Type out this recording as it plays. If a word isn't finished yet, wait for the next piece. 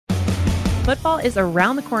Football is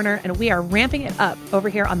around the corner, and we are ramping it up over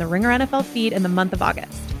here on the Ringer NFL feed in the month of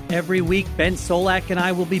August. Every week, Ben Solak and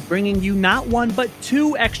I will be bringing you not one, but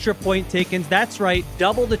two extra point takens. That's right,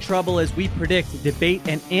 double the trouble as we predict, debate,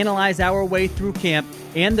 and analyze our way through camp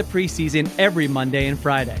and the preseason every Monday and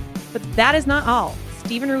Friday. But that is not all.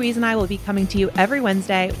 Stephen Ruiz and I will be coming to you every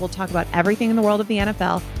Wednesday. We'll talk about everything in the world of the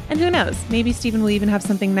NFL. And who knows, maybe Stephen will even have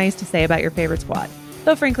something nice to say about your favorite squad.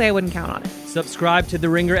 Though frankly, I wouldn't count on it. Subscribe to the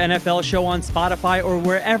Ringer NFL show on Spotify or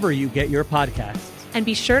wherever you get your podcasts. And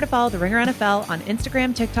be sure to follow the Ringer NFL on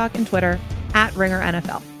Instagram, TikTok, and Twitter at Ringer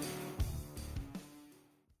NFL.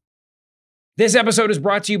 This episode is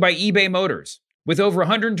brought to you by eBay Motors. With over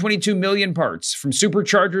 122 million parts, from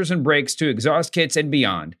superchargers and brakes to exhaust kits and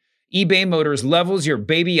beyond, eBay Motors levels your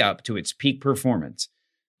baby up to its peak performance.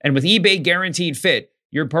 And with eBay Guaranteed Fit,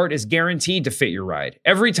 your part is guaranteed to fit your ride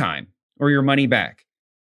every time or your money back.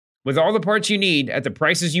 With all the parts you need at the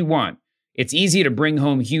prices you want, it's easy to bring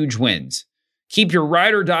home huge wins. Keep your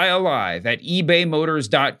ride or die alive at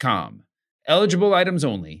ebaymotors.com. Eligible items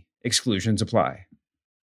only. Exclusions apply.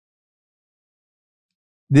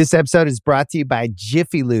 This episode is brought to you by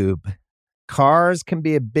Jiffy Lube. Cars can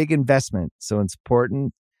be a big investment, so it's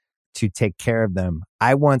important to take care of them.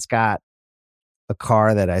 I once got a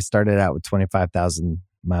car that I started out with 25,000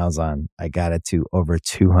 miles on. I got it to over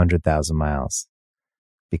 200,000 miles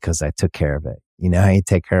because I took care of it. You know how you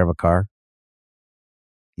take care of a car?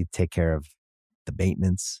 You take care of the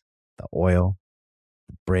maintenance, the oil,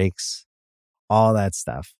 the brakes, all that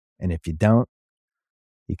stuff. And if you don't,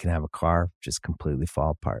 you can have a car just completely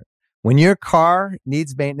fall apart. When your car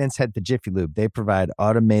needs maintenance, head to Jiffy Lube. They provide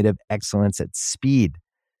automotive excellence at speed.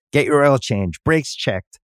 Get your oil change, brakes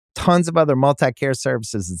checked, tons of other multi-care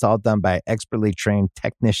services. It's all done by expertly trained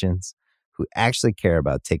technicians who actually care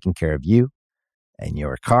about taking care of you and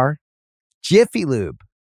your car. Jiffy Lube,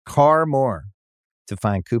 car more. To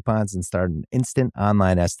find coupons and start an instant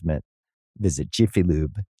online estimate, visit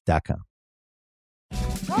jiffylube.com.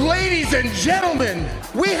 Ladies and gentlemen,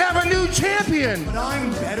 we have a new champion. But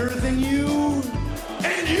I'm better than you,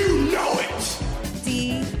 And you know it.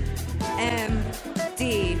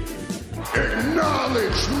 DMD.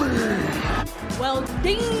 Acknowledge me. Well,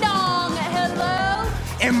 ding dong, hello.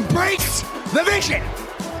 Embrace the vision.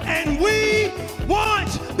 and we want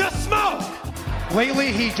the smoke.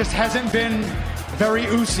 Lately, he just hasn't been very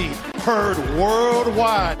oozy. Heard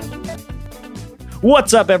worldwide.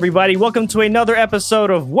 What's up, everybody? Welcome to another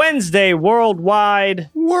episode of Wednesday Worldwide.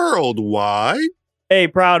 Worldwide? A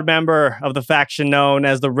proud member of the faction known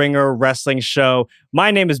as the Ringer Wrestling Show.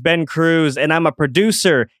 My name is Ben Cruz, and I'm a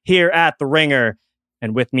producer here at The Ringer.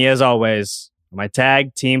 And with me, as always, are my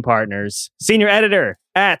tag team partners, senior editor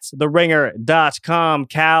at TheRinger.com,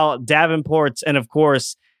 Cal Davenport, and of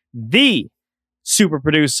course, the super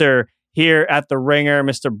producer here at The Ringer,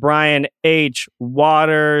 Mr. Brian H.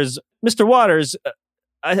 Waters. Mr. Waters,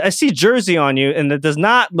 I see jersey on you, and it does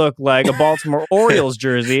not look like a Baltimore Orioles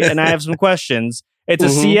jersey, and I have some questions. It's a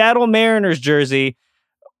Seattle Mariners jersey.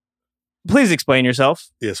 Please explain yourself.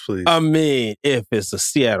 Yes, please. I mean, if it's a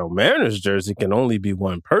Seattle Mariners jersey, it can only be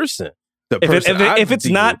one person. If it's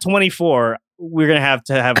not 24, we're going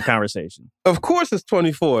to have a conversation. Of course it's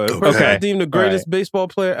 24. The person I deem the greatest baseball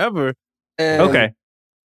player ever. And okay.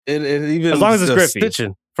 It even as long as it's Griffey.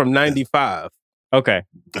 Stitching from 95. Okay.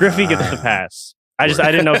 Griffey gets the pass. I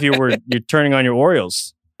didn't know if you're turning on your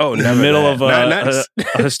Orioles. Oh, in the middle of a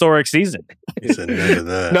historic season. He said none of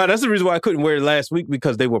that. No, that's the reason why I couldn't wear it last week,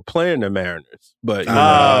 because they were playing the Mariners. But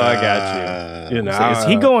I got you. So is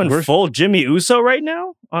he going full Jimmy Uso right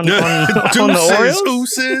now on the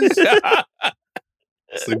Orioles?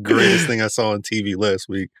 It's the greatest thing I saw on TV last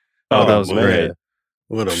week. Oh, that was great.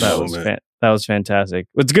 What a moment. That was fantastic.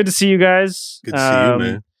 It's good to see you guys. Good to see you,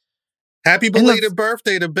 man. Happy belated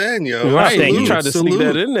birthday to Ben, yo. Right, you tried to sneak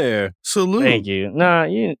that in there. Salute. Thank you. No,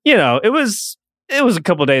 you know, it was a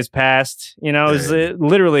couple days past. You know, it was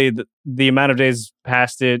literally the amount of days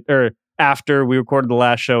past it, or after we recorded the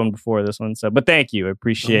last show and before this one. So, but thank you. I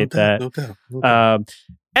appreciate that. No doubt.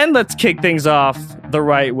 And let's kick things off the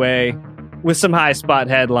right way with some high spot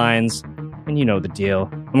headlines. And you know the deal.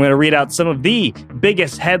 I'm going to read out some of the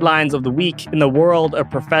biggest headlines of the week in the world of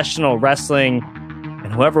professional wrestling.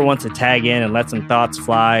 And whoever wants to tag in and let some thoughts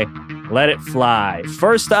fly, let it fly.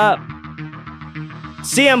 First up,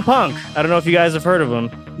 CM Punk. I don't know if you guys have heard of him.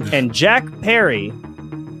 And Jack Perry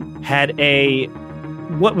had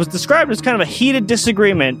what was described as kind of a heated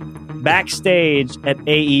disagreement backstage at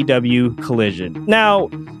AEW Collision. Now,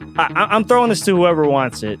 I'm throwing this to whoever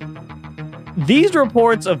wants it. these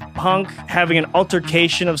reports of Punk having an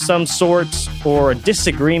altercation of some sorts or a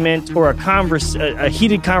disagreement or a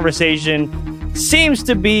heated conversation seems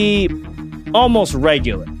to be almost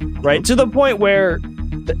regular, right? To the point where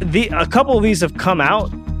a couple of these have come out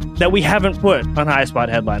that we haven't put on High Spot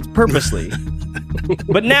headlines purposely.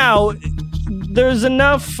 But now there's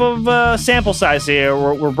enough of a sample size here.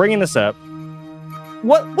 We're bringing this up.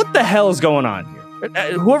 What the hell is going on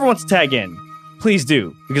here? Whoever wants to tag in, please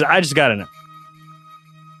do, because I just got to know.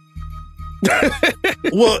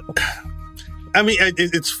 Well, I mean,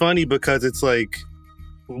 it's funny because it's like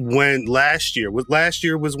when last year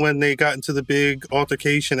was when they got into the big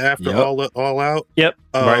altercation after all out. Yep.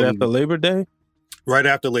 Right after Labor Day. Right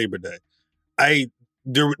after Labor Day.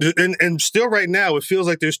 And still right now, it feels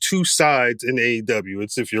like there's two sides in AEW.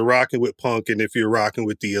 It's if you're rocking with Punk and if you're rocking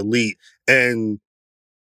with the Elite. And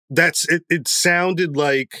that's it. It sounded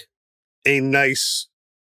like a nice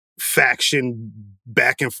faction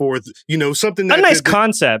back and forth, something that a nice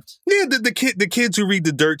concept. Yeah, the kids who read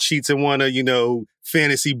the dirt sheets and want to,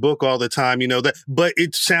 fantasy book all the time, that, but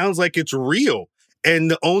it sounds like it's real.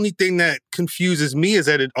 And the only thing that confuses me is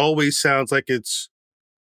that it always sounds like it's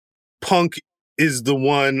Punk is the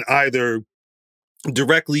one either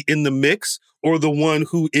directly in the mix or the one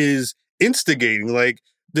who is instigating. Like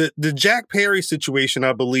the Jack Perry situation,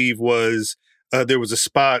 I believe, was there was a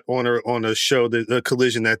spot on a show, the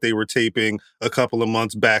Collision that they were taping a couple of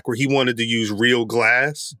months back, where he wanted to use real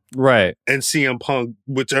glass, right? And CM Punk,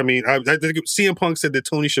 which I think CM Punk said that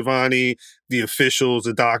Tony Schiavone, the officials,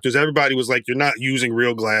 the doctors, everybody was like, "You're not using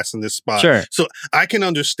real glass in this spot." Sure. So I can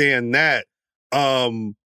understand that,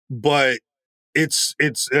 but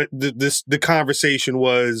the conversation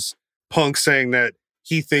was Punk saying that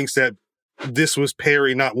he thinks that this was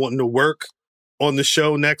Perry not wanting to work on the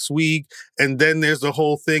show next week. And then there's the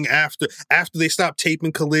whole thing after they stopped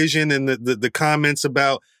taping Collision and the comments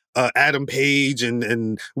about Adam Page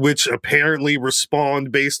and which apparently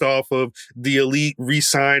respond based off of the Elite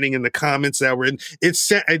re-signing and the comments that were in.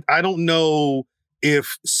 I don't know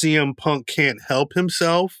if CM Punk can't help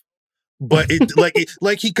himself, but he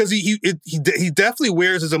definitely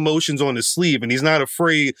wears his emotions on his sleeve and he's not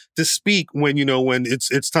afraid to speak when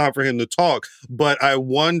it's time for him to talk. But I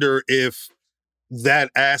wonder if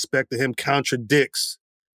that aspect of him contradicts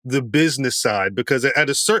the business side, because at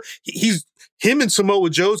a certain him and Samoa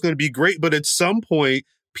Joe is going to be great, but at some point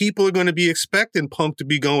people are going to be expecting Punk to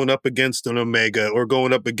be going up against an Omega or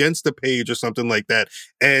going up against a Page or something like that.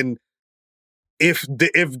 And if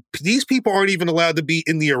these people aren't even allowed to be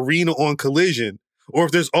in the arena on Collision, or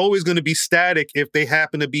if there's always going to be static if they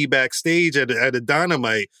happen to be backstage at a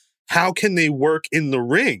Dynamite, how can they work in the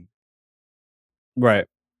ring? Right.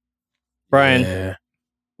 Brian,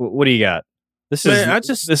 what do you got? This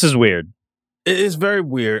is weird. It is very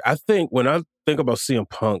weird. I think when I think about CM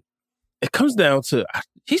Punk, it comes down to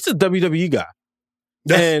he's a WWE guy.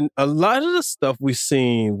 And a lot of the stuff we've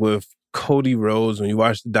seen with Cody Rhodes, when you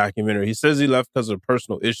watch the documentary, he says he left because of a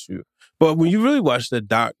personal issue. But when you really watch the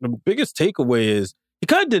doc, the biggest takeaway is he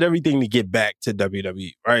kind of did everything to get back to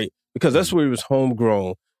WWE, right? Because that's where he was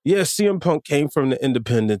homegrown. Yeah, CM Punk came from the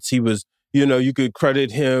independents. He was, you could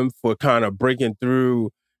credit him for kind of breaking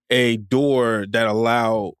through a door that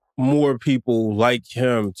allowed more people like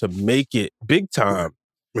him to make it big time.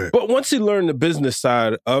 Right. But once he learned the business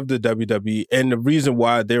side of the WWE and the reason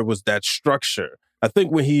why there was that structure, I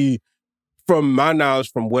think from my knowledge,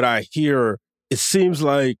 from what I hear, it seems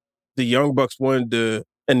like the Young Bucks and the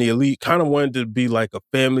Elite kind of wanted to be like a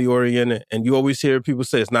family oriented. And you always hear people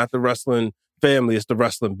say it's not the wrestling family, it's the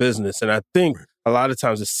wrestling business. And I think a lot of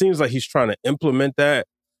times it seems like he's trying to implement that.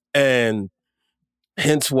 And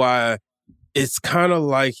hence why it's kind of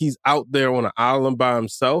like he's out there on an island by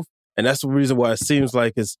himself. And that's the reason why it seems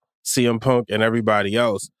like it's CM Punk and everybody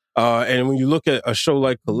else. And when you look at a show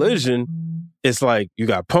like Collision, it's like you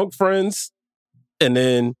got Punk friends and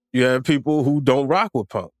then you have people who don't rock with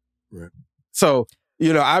Punk. Right. So,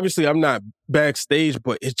 obviously I'm not backstage,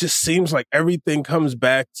 but it just seems like everything comes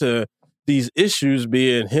back to these issues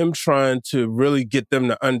being him trying to really get them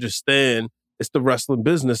to understand it's the wrestling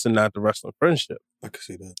business and not the wrestling friendship. I can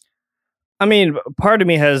see that. I mean, part of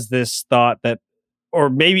me has this thought that, or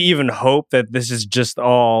maybe even hope that this is just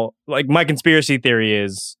all, like my conspiracy theory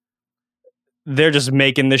is they're just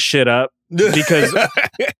making this shit up because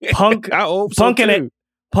Punk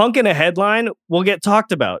in a headline will get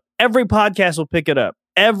talked about. Every podcast will pick it up.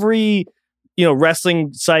 Every,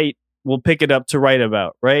 wrestling site will pick it up to write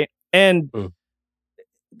about, right? And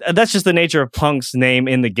that's just the nature of Punk's name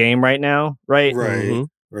in the game right now, right? Right,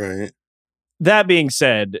 right. That being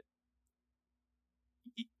said,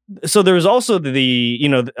 so there was also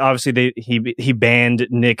obviously he banned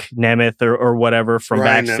Nick Nemeth or whatever from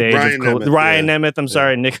Backstage. Ryan Nemeth. I'm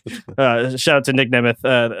sorry, Nick. Shout out to Nick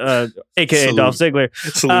Nemeth, aka Salute. Dolph Ziggler.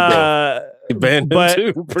 He banned him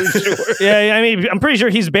too. Pretty sure. Yeah, I mean, I'm pretty sure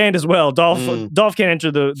he's banned as well. Dolph can't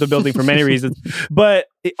enter the building for many reasons. But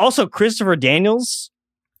also Christopher Daniels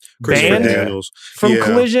banned from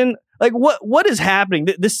Collision. Like what is happening?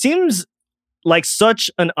 This seems like such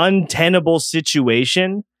an untenable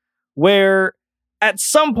situation where at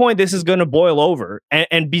some point this is going to boil over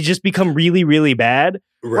and just become really, really bad.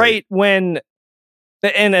 Right. When,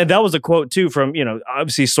 and that was a quote too from,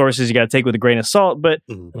 obviously sources you got to take with a grain of salt, but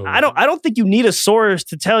I don't think you need a source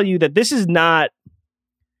to tell you that this is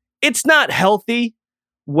it's not healthy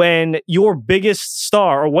when your biggest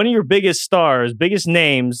star or one of your biggest stars, biggest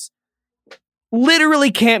names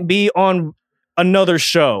literally can't be on another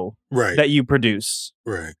show that you produce.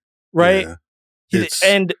 Right. Yeah.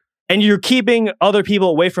 And you're keeping other people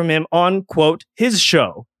away from him on, quote, his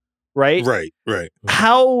show. Right.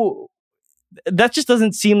 How that just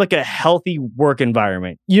doesn't seem like a healthy work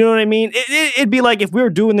environment. You know what I mean? It'd be like if we were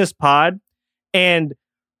doing this pod and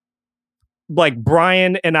like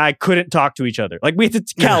Brian and I couldn't talk to each other. Like we had to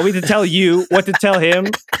tell you what to tell him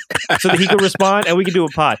so that he could respond and we could do a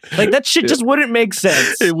pod. Like that shit just wouldn't make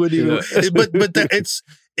sense. It wouldn't even. But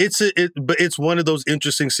it's one of those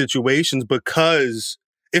interesting situations because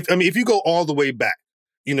if you go all the way back,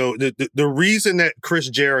 the reason that Chris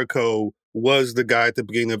Jericho was the guy at the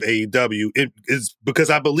beginning of AEW is because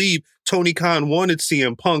I believe Tony Khan wanted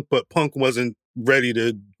CM Punk, but Punk wasn't ready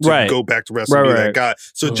to go back to wrestling and be that guy.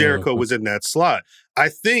 So Jericho was in that slot. I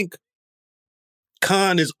think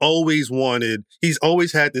Khan has always he's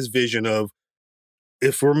always had this vision of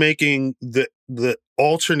if we're making the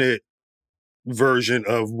alternate version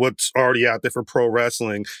of what's already out there for pro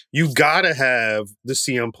wrestling, you gotta have the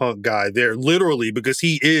CM Punk guy there, literally, because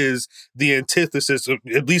he is the antithesis of,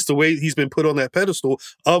 at least the way he's been put on that pedestal,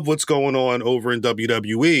 of what's going on over in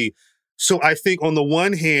WWE. So I think on the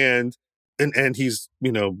one hand, and he's,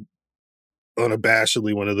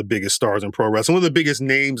 unabashedly one of the biggest stars in pro wrestling, one of the biggest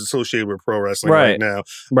names associated with pro wrestling right now.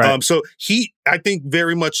 So I think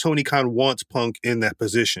very much Tony Khan wants Punk in that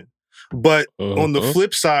position. But on the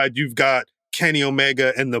flip side, you've got Kenny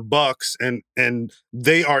Omega and the Bucks, and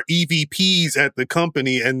they are EVPs at the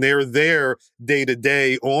company, and they're there day to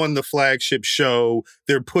day on the flagship show.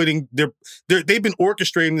 They've been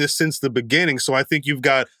orchestrating this since the beginning. So I think you've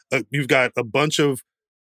got a bunch of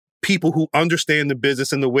people who understand the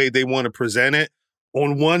business and the way they want to present it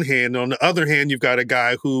on one hand. On the other hand, you've got a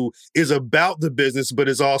guy who is about the business, but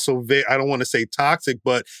is also I don't want to say toxic,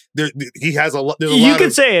 but he has a lot. You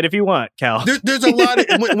can say it if you want, Cal. There's a lot of,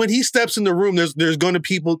 when he steps in the room, there's going to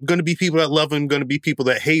be people that love him, going to be people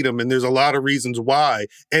that hate him, and there's a lot of reasons why.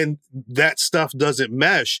 And that stuff doesn't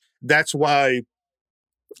mesh. That's why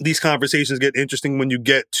these conversations get interesting when you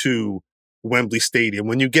get to Wembley Stadium,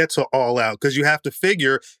 when you get to All Out, because you have to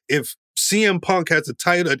figure if CM Punk has an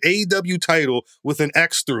AEW title with an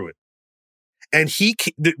X through it, and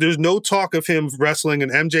there's no talk of him wrestling an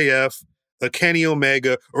MJF, a Kenny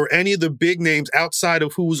Omega, or any of the big names outside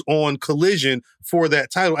of who's on Collision for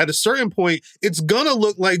that title. At a certain point, it's gonna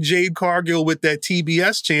look like Jade Cargill with that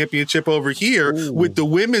TBS championship over here, with the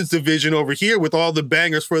women's division over here, with all the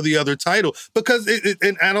bangers for the other title, because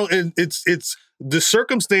it's the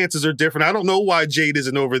circumstances are different. I don't know why Jade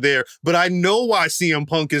isn't over there, but I know why CM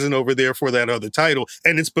Punk isn't over there for that other title.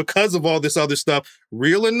 And it's because of all this other stuff.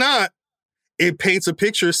 Real or not, it paints a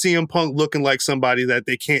picture of CM Punk looking like somebody that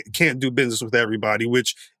they can't do business with everybody,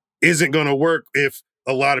 which isn't going to work if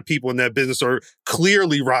a lot of people in that business are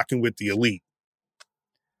clearly rocking with the elite.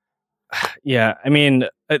 Yeah, I mean,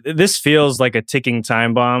 this feels like a ticking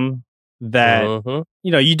time bomb that,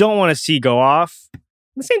 you don't want to see go off.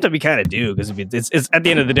 At the same time, we kind of do, because it's at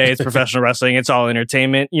the end of the day, it's professional wrestling. It's all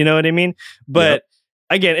entertainment. You know what I mean? But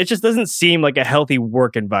again, it just doesn't seem like a healthy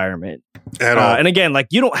work environment at all. And again, like,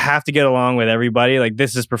 you don't have to get along with everybody. Like,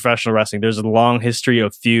 this is professional wrestling. There's a long history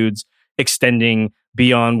of feuds extending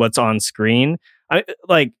beyond what's on screen.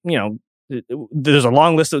 There's a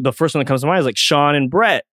long list of, the first one that comes to mind is like Shawn and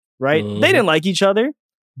Brett, right? They didn't like each other,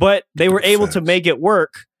 but they were able to make it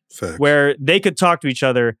work where they could talk to each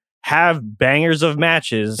other, have bangers of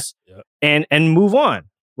matches, and move on,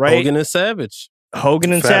 right? Hogan and Savage.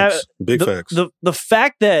 Big facts. The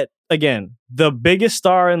fact that, again, the biggest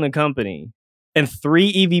star in the company and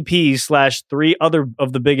 3 EVPs / 3 other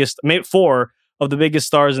of the biggest, maybe 4 of the biggest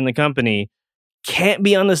stars in the company can't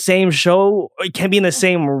be on the same show, can't be in the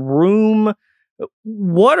same room.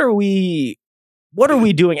 What are we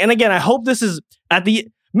doing? And again, I hope this is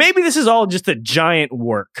maybe this is all just a giant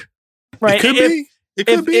work, right? It could be. It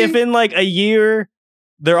could be. If in like a year,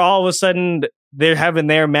 they're all of a sudden they're having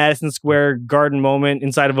their Madison Square Garden moment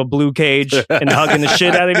inside of a blue cage and hugging the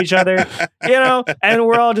shit out of each other, and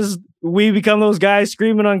we're all we become those guys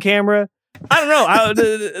screaming on camera. I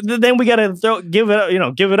don't know. Then we got to give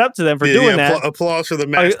it up to them for doing that. Applause for the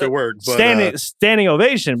masterwork. Standing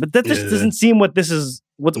ovation. But that just doesn't seem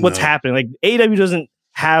what's happening. Like AEW doesn't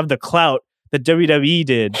have the clout that WWE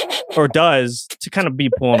did or does to kind of be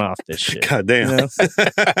pulling off this shit. God damn. So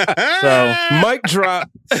mic drop.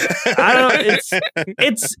 I don't know.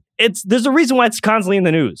 It's there's a reason why it's constantly in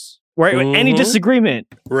the news. Right? Mm-hmm. Any disagreement,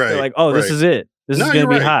 they're like, oh, this is it. This is going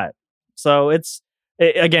to be hot. So it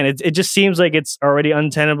just seems like it's already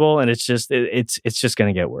untenable, and it's just going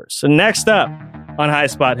to get worse. So next up on High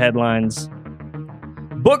Spot headlines,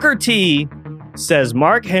 Booker T says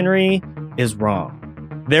Mark Henry is wrong.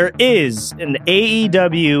 There is an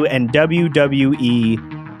AEW and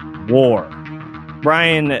WWE war.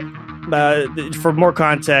 Brian, for more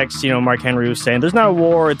context, Mark Henry was saying there's not a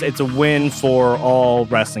war; it's a win for all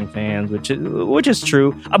wrestling fans, which is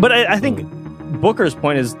true. But I think Booker's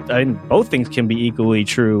point is, both things can be equally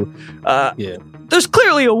true. There's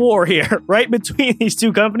clearly a war here, right, between these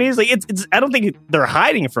two companies. Like it's I don't think they're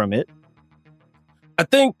hiding from it. I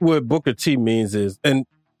think what Booker T means is, and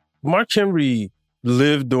Mark Henry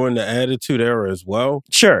lived during the Attitude Era as well.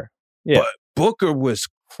 Sure. Yeah. But Booker was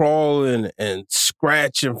crawling and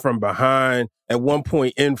scratching from behind at one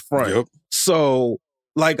point in front. Yep. So,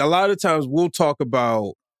 like, a lot of times we'll talk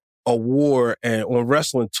about a war, and on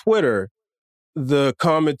wrestling Twitter, the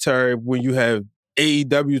commentary when you have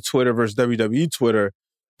AEW Twitter versus WWE Twitter,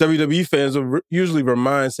 WWE fans will usually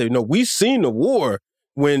say, no, we've seen the war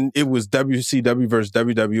when it was WCW versus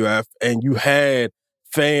WWF, and you had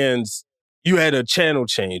fans, you had a channel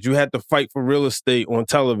change. You had to fight for real estate on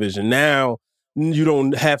television. Now, you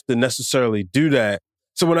don't have to necessarily do that.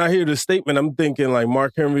 So when I hear this statement, I'm thinking like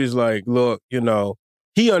Mark Henry's like, look,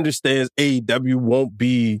 he understands AEW won't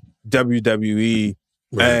be WWE.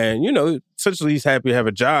 Right. And, essentially he's happy to have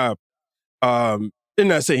a job. And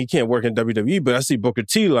not saying he can't work in WWE, but I see Booker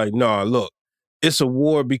T like, nah, look, it's a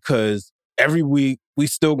war because every week we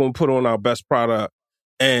still going to put on our best product.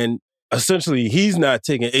 And essentially he's not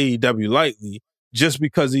taking AEW lightly just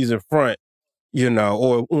because he's in front,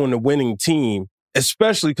 or on the winning team,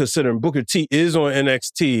 especially considering Booker T is on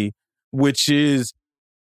NXT, which is,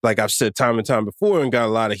 like I've said time and time before and got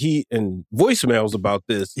a lot of heat and voicemails about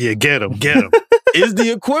this. Yeah, get him. Is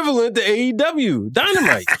the equivalent to AEW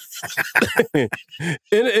Dynamite.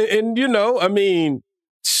 and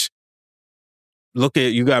look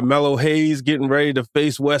at, you got Mello Hayes getting ready to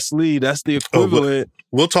face Wes Lee. That's the equivalent.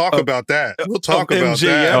 We'll talk about that. We'll talk about MJF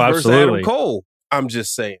that. Versus Adam Cole. I'm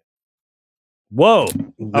just saying. Whoa.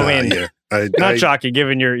 Nah, not shocking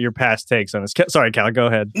given your past takes on this. Sorry, Cal, go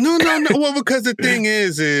ahead. No. Well, because the thing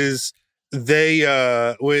is they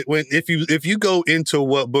if you go into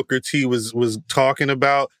what Booker T was talking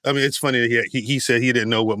about, I mean, it's funny that he said he didn't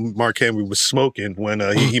know what Mark Henry was smoking when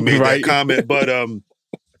he made right. that comment, but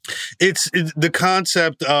it's the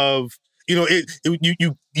concept of you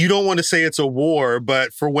don't want to say it's a war,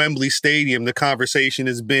 but for Wembley Stadium, the conversation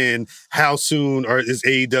has been how soon is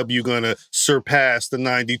AEW going to surpass the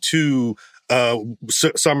 92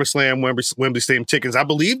 SummerSlam Wembley Stadium tickets. I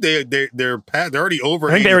believe they're already over.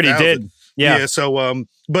 I think 80, they already 000. did. Yeah. So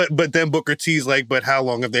but then Booker T's like, but how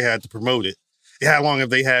long have they had to promote it? How long have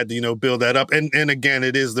they had to build that up? And again,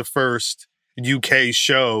 it is the first UK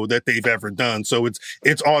show that they've ever done, so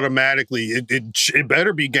it's automatically it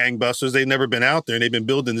better be gangbusters. They've never been out there and they've been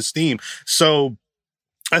building the steam. So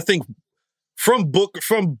I think from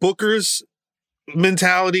Booker's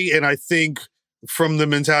mentality, and I think from the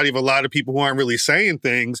mentality of a lot of people who aren't really saying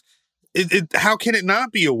things, how can it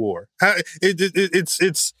not be a war?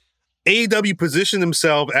 It's AEW positioned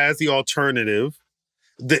themselves as the alternative,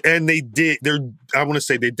 and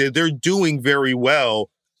they're doing very well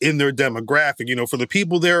in their demographic. For the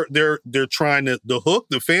people they're trying to hook,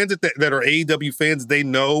 the fans that are AEW fans, they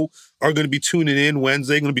know are going to be tuning in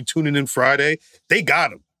Wednesday, going to be tuning in Friday. They got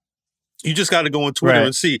them. You just got to go on Twitter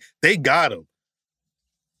and see. They got them.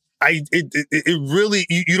 It really,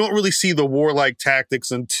 you don't really see the warlike tactics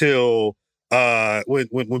until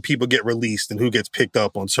when people get released and who gets picked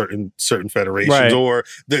up on certain federations. Right. Or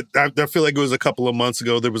I feel like it was a couple of months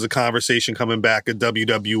ago, there was a conversation coming back at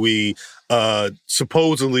WWE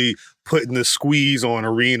supposedly putting the squeeze on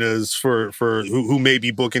arenas for who may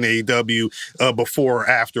be booking AEW before or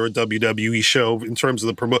after a WWE show in terms of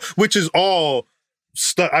the promote, which is all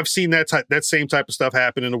I've seen that same type of stuff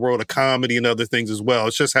happen in the world of comedy and other things as well.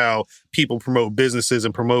 It's just how people promote businesses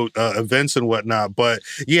and promote events and whatnot. But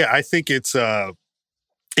yeah, I think it's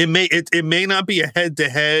it may not be a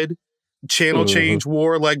head-to-head channel change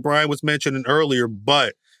war like Brian was mentioning earlier,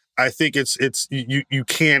 but I think it's you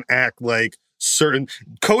can't act like certain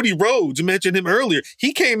Cody Rhodes, you mentioned him earlier.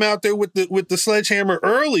 He came out there with the sledgehammer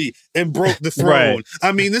early and broke the throne. Right.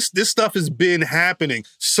 I mean, this stuff has been happening.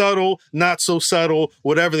 Subtle, not so subtle,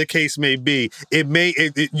 whatever the case may be.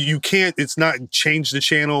 It's not change the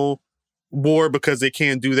channel war because they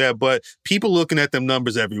can't do that, but people looking at them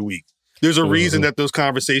numbers every week. There's a reason that those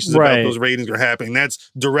conversations about those ratings are happening.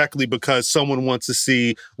 That's directly because someone wants to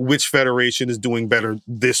see which federation is doing better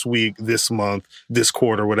this week, this month, this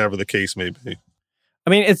quarter, whatever the case may be.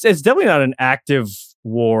 I mean, it's definitely not an active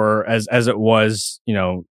war as it was,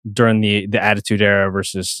 during the Attitude Era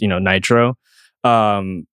versus, Nitro.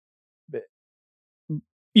 There's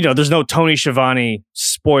no Tony Schiavone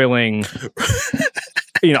spoiling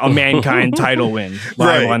a Mankind title win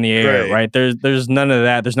live on the air, right? There's none of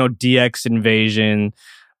that. There's no DX invasion,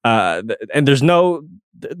 and there's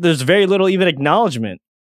very little even acknowledgement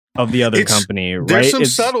of the other company, right? There's some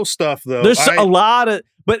subtle stuff though. There's a lot of,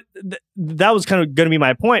 but that was kind of going to be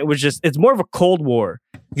my point. Was just it's more of a Cold War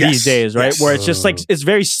these days, right? Where it's just like it's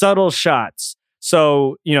very subtle shots.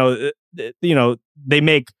 So they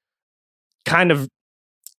make kind of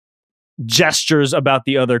gestures about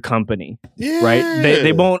the other company, right?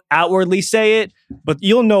 They won't outwardly say it, but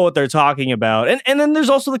you'll know what they're talking about. And then there's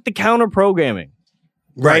also like the counter programming,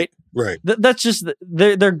 right? That's just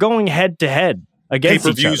they're going head to head against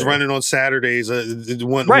pay-per-views running on Saturdays.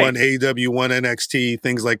 One AEW, one NXT,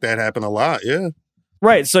 things like that happen a lot. Yeah.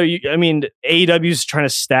 Right. So, AEW's trying to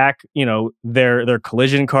stack, their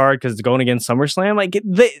collision card because it's going against SummerSlam. Like,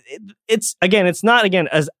 it's not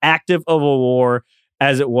as active of a war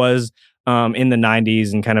as it was in the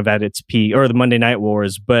 90s and kind of at its peak, or the Monday Night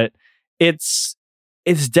Wars, but it's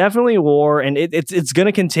definitely a war, and it's going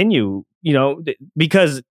to continue,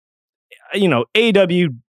 because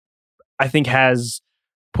AEW I think has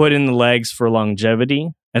put in the legs for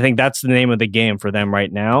longevity. I think that's the name of the game for them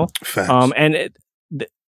right now. And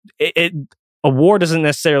a war doesn't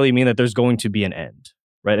necessarily mean that there's going to be an end,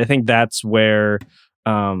 right? I think that's where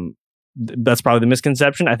that's probably the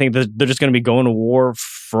misconception. I think that they're just going to be going to war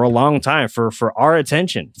for a long time for our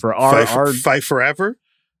attention, for our fight forever.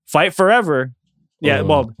 Fight forever. Yeah,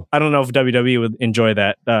 well, I don't know if WWE would enjoy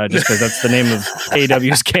that, just because that's the name of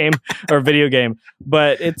AEW's game or video game.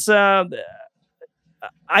 But it's I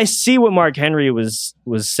see what Mark Henry was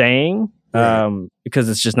saying, because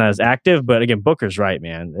it's just not as active. But again, Booker's right,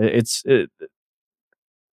 man.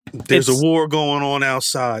 There's a war going on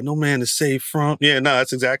outside. No man is safe from. Yeah, no,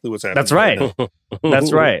 that's exactly what's happening.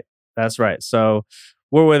 That's right. That's right. So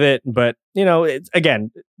we're with it. But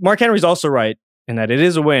again, Mark Henry's also right in that it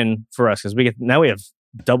is a win for us because we have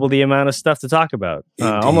double the amount of stuff to talk about,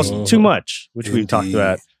 almost too much, which we've talked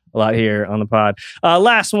about a lot here on the pod.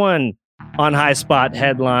 Last one on High Spot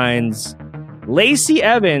headlines: Lacey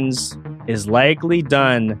Evans is likely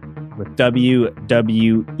done with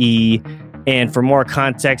WWE. And for more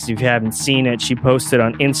context, if you haven't seen it, she posted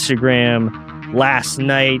on Instagram last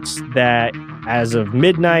night that as of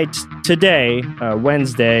midnight today,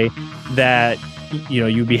 Wednesday, that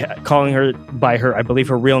you'd be calling her by her, I believe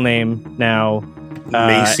her real name now,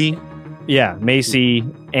 Macy. Yeah, Macy,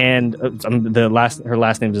 and her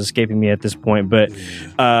last name is escaping me at this point, but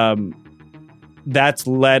that's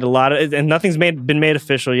led a lot of, and nothing's been made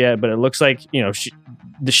official yet, but it looks like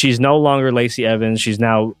she's no longer Lacey Evans. She's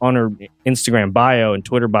now on her Instagram bio and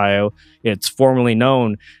Twitter bio. It's formerly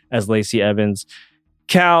known as Lacey Evans.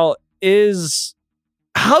 Cal,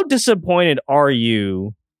 how disappointed are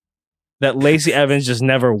you that Lacey Evans just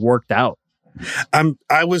never worked out?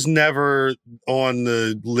 I was never on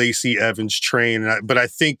the Lacey Evans train, but I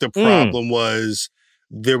think the problem was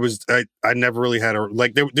I never really had her,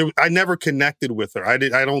 like I never connected with her. I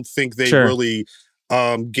don't think they really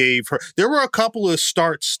gave her. There were a couple of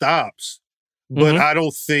start-stops, but I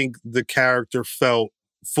don't think the character felt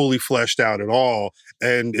fully fleshed out at all.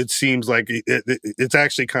 And it seems like it's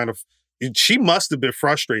actually kind of, she must have been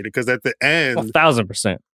frustrated because at the end,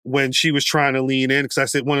 1,000%. When she was trying to lean in, because I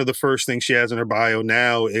said one of the first things she has in her bio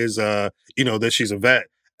now is, that she's a vet.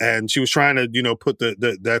 And she was trying to, put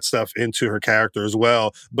that stuff into her character as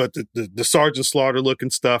well. But the Sergeant Slaughter looking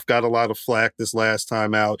stuff got a lot of flack this last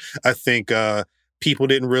time out. I think people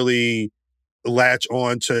didn't really latch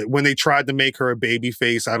on to when they tried to make her a baby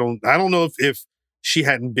face. I don't know if she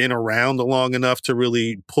hadn't been around long enough to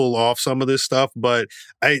really pull off some of this stuff, but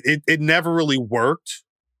it never really worked.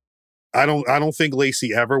 I don't think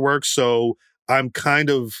Lacey ever works. So I'm kind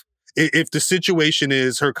of, if the situation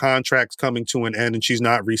is her contract's coming to an end and she's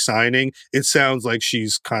not re-signing, it sounds like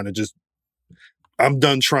she's kind of just, I'm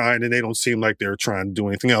done trying, and they don't seem like they're trying to do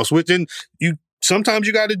anything else. Which then sometimes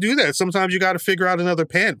you got to do that. Sometimes you got to figure out another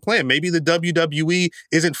plan. Maybe the WWE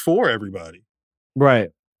isn't for everybody. Right.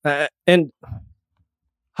 And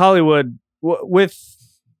Hollywood with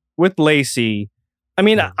Lacey, I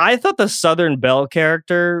mean, I thought the Southern Belle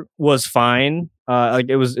character was fine. Like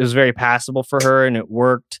it was very passable for her, and it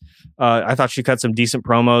worked. I thought she cut some decent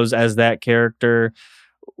promos as that character.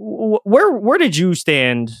 Where did you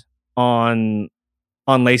stand on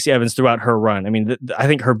Lacey Evans throughout her run? I mean, I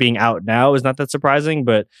think her being out now is not that surprising,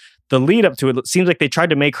 but the lead up to it seems like they tried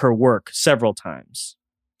to make her work several times.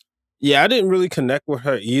 Yeah, I didn't really connect with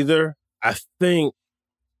her either. I think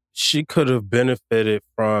she could have benefited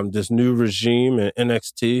from this new regime in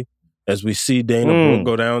NXT, as we see Dana Brooke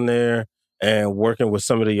go down there and working with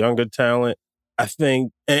some of the younger talent. I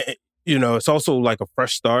think, it's also like a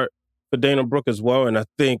fresh start for Dana Brooke as well. And I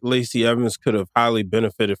think Lacey Evans could have highly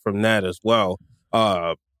benefited from that as well.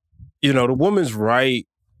 The woman's right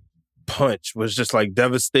punch was just like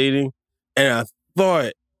devastating. And I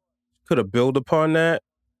thought could have built upon that.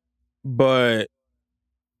 But,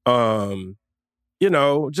 I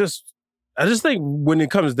just think when it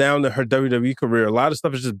comes down to her WWE career, a lot of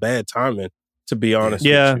stuff is just bad timing, to be honest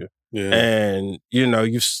with you. Yeah. And,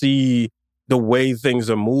 you see the way things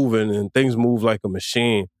are moving, and things move like a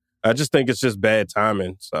machine. I just think it's just bad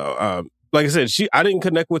timing. So, like I said, I didn't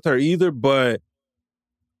connect with her either, but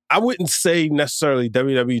I wouldn't say necessarily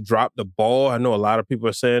WWE dropped the ball. I know a lot of people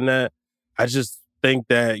are saying that. I just think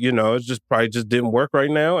that, it just probably just didn't work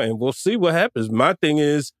right now, and we'll see what happens. My thing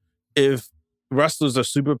is, if wrestlers are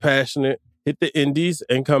super passionate, hit the indies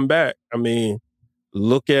and come back. I mean,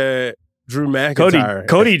 look at Drew McIntyre.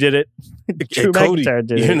 Cody did it. Drew Cody, McIntyre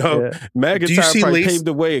did it. McIntyre probably paved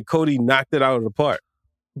the way, and Cody knocked it out of the park.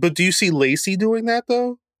 But do you see Lacey doing that,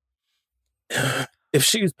 though? If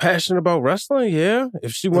she's passionate about wrestling, yeah.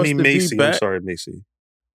 If she wants to Macy, be back. I'm sorry, Macy.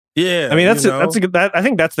 Yeah. I mean, that's a good, I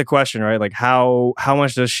think that's the question, right? Like, how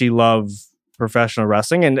much does she love professional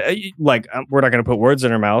wrestling? And we're not going to put words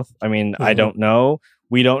in her mouth. I mean, I don't know.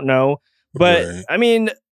 We don't know. But Right. I mean,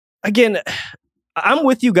 again, I'm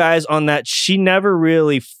with you guys on that. She never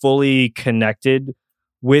really fully connected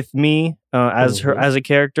with me as a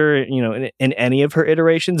character, in any of her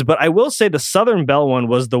iterations. But I will say the Southern Belle one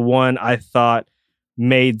was the one I thought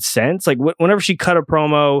made sense. Like whenever she cut a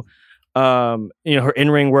promo, her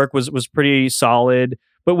in-ring work was pretty solid.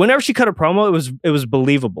 But whenever she cut a promo, it was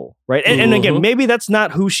believable, right? And again, maybe that's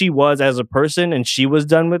not who she was as a person, and she was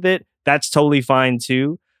done with it. That's totally fine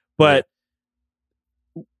too. But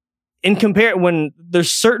when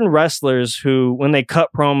there's certain wrestlers who, when they cut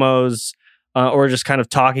promos or just kind of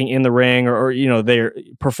talking in the ring, or they're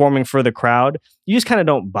performing for the crowd, you just kind of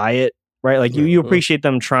don't buy it, right? Like you appreciate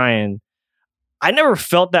them trying. I never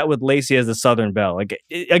felt that with Lacey as the Southern Belle. Like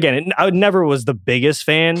I never was the biggest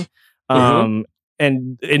fan.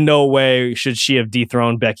 And in no way should she have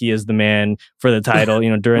dethroned Becky as the man for the title,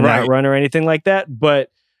 during that run or anything like that.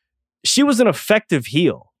 But she was an effective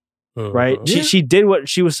heel, right? She did what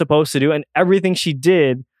she was supposed to do, and everything she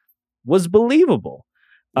did was believable.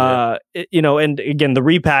 And again, the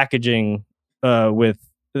repackaging with,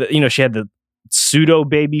 she had the pseudo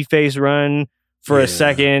babyface run for a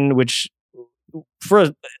second, which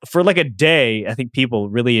for like a day, I think people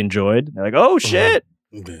really enjoyed. They're like, oh shit.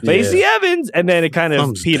 Lacey Evans, and then it kind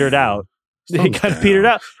of petered out. It kind of petered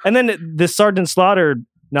out, and then the Sergeant Slaughter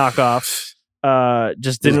knockoff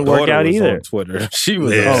just didn't work out either. On Twitter, she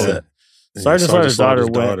was Sergeant Slaughter's daughter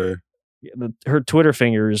went. Her Twitter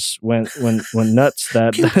fingers went nuts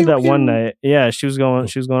that one night. Yeah, she was going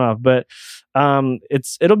off. But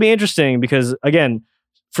it'll be interesting because, again,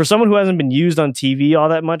 for someone who hasn't been used on TV all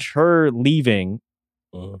that much, her leaving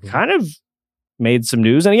kind of made some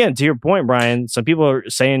news. And again, to your point, Brian, some people are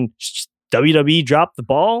saying WWE dropped the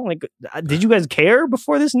ball. Like, did you guys care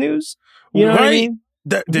before this news? You know what I mean?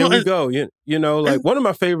 There we go. One of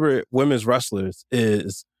my favorite women's wrestlers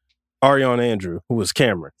is Ariane Andrew, who was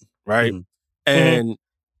Cameron, right? And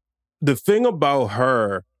the thing about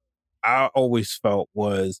her, I always felt,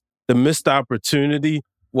 was the missed opportunity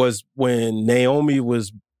was when Naomi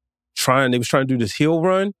was trying to do this heel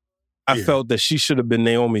run. I felt that she should have been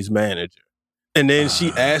Naomi's manager. And then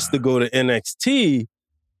she asked to go to NXT.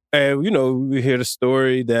 And, we hear the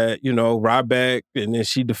story that, Ryback, and then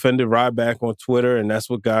she defended Ryback on Twitter, and that's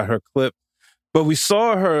what got her clipped. But we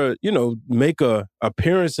saw her, make a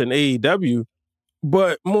appearance in AEW,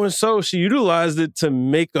 but more so, she utilized it to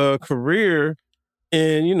make a career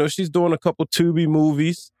And, you know, she's doing a couple Tubi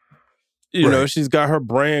movies. You know, she's got her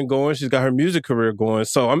brand going. She's got her music career going.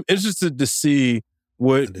 So I'm interested to see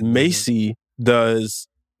what Macy does.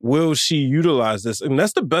 Will she utilize this? And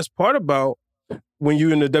that's the best part about when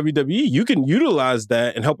you're in the WWE. You can utilize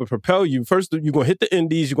that and help it propel you. First, you're going to hit the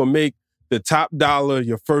indies. You're going to make the top dollar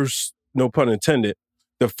your first, no pun intended,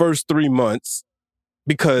 the first 3 months,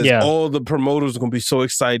 because all the promoters are going to be so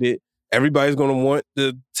excited. Everybody's going to want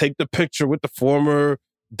to take the picture with the former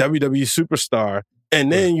WWE superstar. And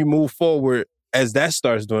then you move forward as that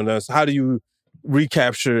starts doing this. How do you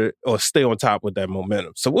recapture or stay on top with that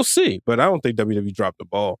momentum? So we'll see. But I don't think WWE dropped the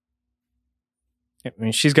ball. I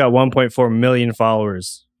mean, she's got 1.4 million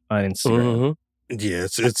followers on Instagram. Yeah,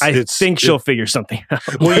 I think she'll figure something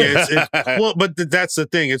out. Well, but that's the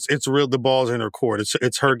thing. It's real. The ball's in her court.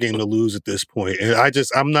 It's her game to lose at this point. And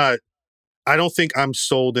I don't think I'm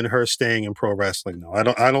sold in her staying in pro wrestling. No,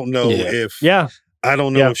 I don't know if. I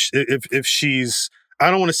don't know if she's. I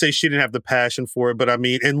don't want to say she didn't have the passion for it, but I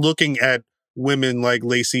mean, and looking at women like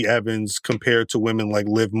Lacey Evans compared to women like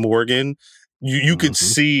Liv Morgan, you could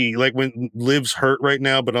see, like, when Liv's hurt right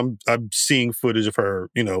now, but I'm seeing footage of her,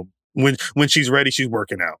 you know, when she's ready, she's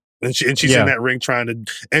working out. And she's in that ring trying to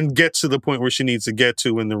and get to the point where she needs to get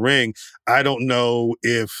to in the ring. I don't know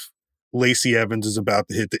if Lacey Evans is about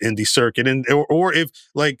to hit the indie circuit, and or if,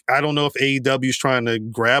 like, I don't know if AEW is trying to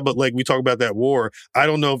grab it. Like we talk about that war, I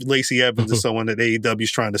don't know if Lacey Evans is someone that AEW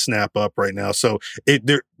is trying to snap up right now. So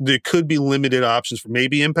there could be limited options for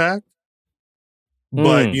maybe Impact,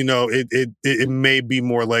 but you know it may be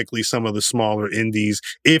more likely some of the smaller indies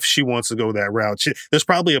if she wants to go that route. There's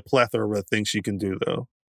probably a plethora of things she can do though.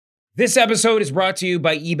 This episode is brought to you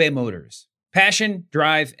by eBay Motors. Passion,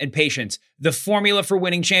 drive, and patience. The formula for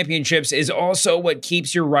winning championships is also what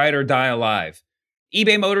keeps your ride or die alive.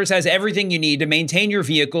 eBay Motors has everything you need to maintain your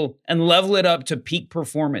vehicle and level it up to peak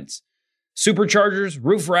performance. Superchargers,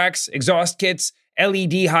 roof racks, exhaust kits,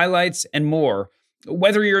 LED highlights, and more.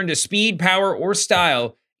 Whether you're into speed, power, or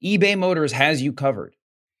style, eBay Motors has you covered.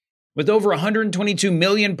 With over 122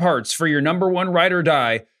 million parts for your number one ride or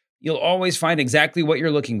die, you'll always find exactly what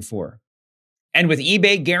you're looking for. And with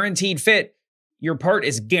eBay Guaranteed Fit, your part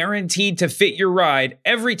is guaranteed to fit your ride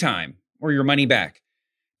every time or your money back.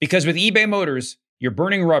 Because with eBay Motors, you're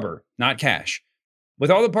burning rubber, not cash. With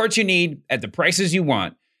all the parts you need at the prices you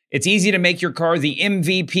want, it's easy to make your car the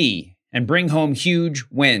MVP and bring home huge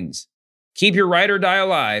wins. Keep your ride or die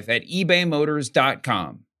alive at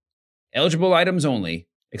ebaymotors.com. Eligible items only.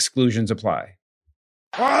 Exclusions apply.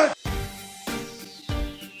 What?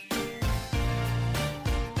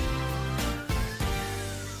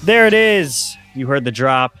 There it is. You heard the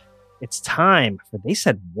drop. It's time for They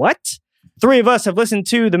Said What? 3 of us have listened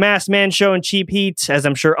to The Masked Man Show and Cheap Heat, as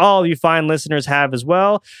I'm sure all of you fine listeners have as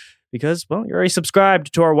well, because, well, you're already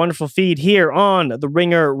subscribed to our wonderful feed here on The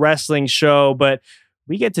Ringer Wrestling Show, but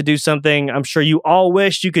we get to do something I'm sure you all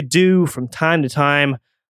wish you could do from time to time.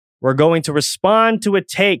 We're going to respond to a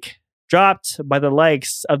take dropped by the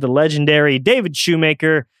likes of the legendary David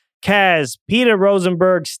Shoemaker, Kaz, Peter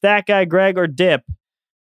Rosenberg, Stat Guy Greg, or Dip.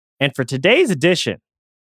 And for today's edition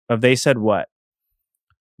of They Said What,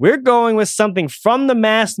 we're going with something from the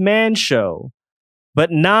Masked Man Show,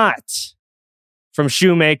 but not from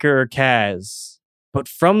Shoemaker or Kaz, but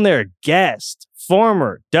from their guest,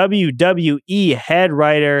 former WWE head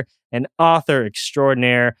writer and author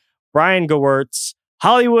extraordinaire, Brian Gewirtz.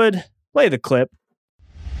 Hollywood, play the clip.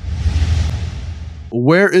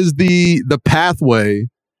 Where is the pathway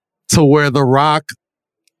to where The Rock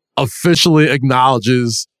officially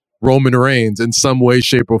acknowledges Roman Reigns in some way,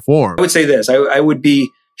 shape, or form? I would say this. I would be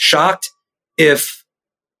shocked if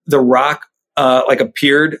The Rock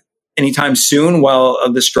appeared anytime soon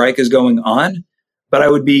while the strike is going on. But I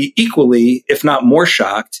would be equally, if not more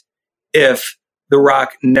shocked, if The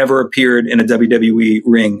Rock never appeared in a WWE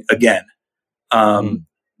ring again.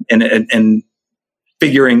 And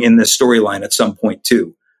figuring in this storyline at some point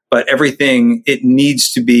too. But everything, it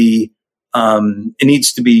needs to be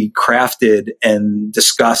crafted and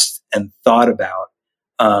discussed and thought about.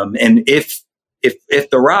 And if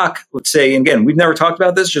The Rock, let's say, again, we've never talked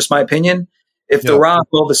about this, just my opinion. If The Rock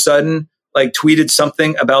all of a sudden like tweeted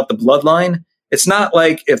something about the bloodline, it's not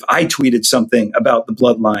like if I tweeted something about the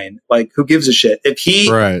bloodline, like who gives a shit? If he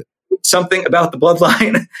tweeted something about the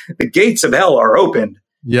bloodline, the gates of hell are opened.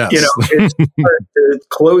 Yes. You know, it's hard to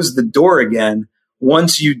close the door again.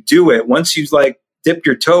 Once you do it, once you like dip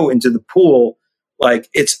your toe into the pool, like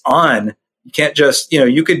it's on. You can't just,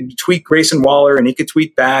 you could tweet Grayson Waller and he could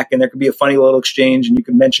tweet back and there could be a funny little exchange and you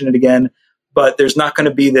could mention it again. But there's not going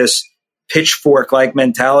to be this pitchfork like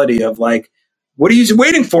mentality of like, what are you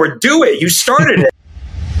waiting for? Do it. You started it.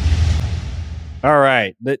 All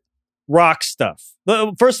right. The Rock stuff.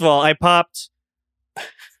 First of all, I popped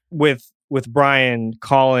with Brian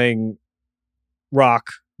calling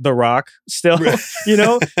Rock the Rock still.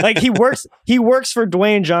 Like he works for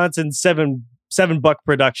Dwayne Johnson's seven Buck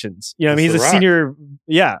Productions. You know, I mean, he's a senior,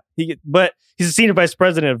 but he's a senior vice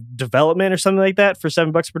president of development or something like that for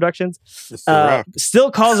 7 Bucks Productions.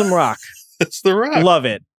 Still calls him Rock. It's the Rock. Love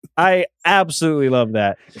it. I absolutely love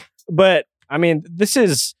that. But I mean, this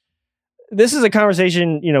is a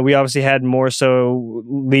conversation, we obviously had more so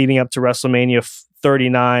leading up to WrestleMania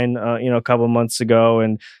 39, a couple of months ago.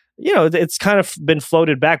 And, it's kind of been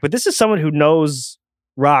floated back, but this is someone who knows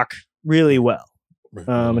Rock really well.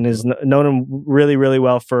 And has known him really, really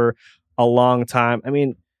well for a long time. I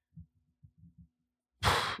mean,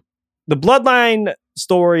 the Bloodline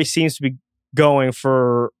story seems to be going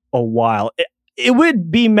for a while. It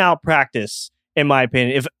would be malpractice, in my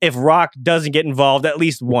opinion, if Rock doesn't get involved at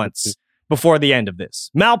least once before the end of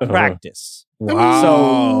this. Malpractice. Wow,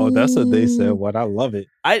 so, that's what they said. What I love it.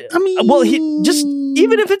 I mean, well,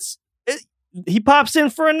 even if he pops in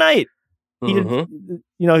for a night. He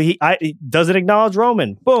doesn't acknowledge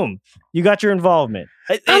Roman. Boom, you got your involvement.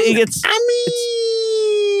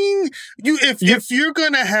 If you're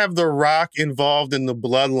gonna have The Rock involved in the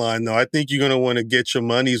Bloodline, though, I think you're gonna want to get your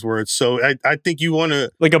money's worth. So I think you want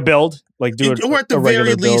to like a build, like do it, or at the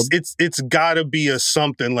very least, build. it's got to be a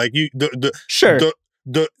something like you.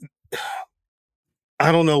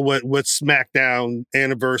 I don't know what SmackDown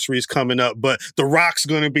anniversary is coming up, but The Rock's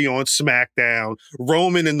going to be on SmackDown.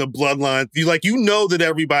 Roman and the Bloodline, you know that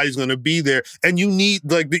everybody's going to be there, and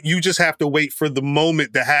you just have to wait for the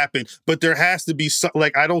moment to happen. But there has to be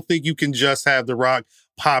I don't think you can just have The Rock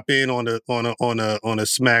pop in on a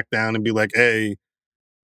SmackDown and be like, "Hey,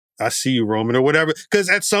 I see you, Roman," or whatever. Because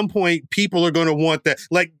at some point, people are going to want that,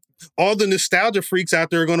 all the nostalgia freaks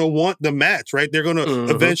out there are going to want the match, right? They're going to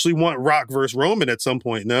eventually want Rock versus Roman at some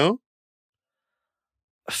point, no?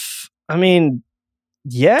 I mean,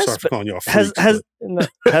 yes. Sorry for calling y'all freaks. Has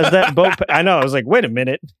that boat... I know, I was like, wait a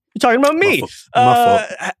minute. You're talking about me. My fault.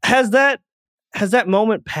 Has that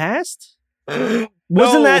moment passed? Wasn't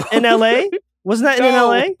that in LA? Wasn't that in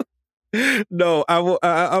LA? No,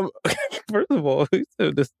 I'm first of all, he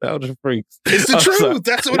said nostalgia freaks. It's the truth.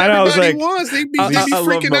 That's what everybody wants. They be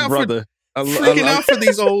freaking out for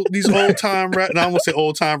these old time and I won't say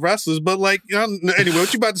old time wrestlers, but anyway,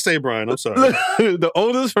 what you about to say, Brian? I'm sorry. The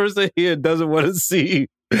oldest person here doesn't want to see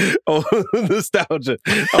nostalgia.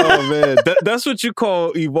 Oh man, that's what you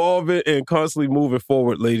call evolving and constantly moving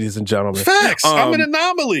forward, ladies and gentlemen. Facts. I'm an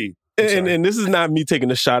anomaly. And this is not me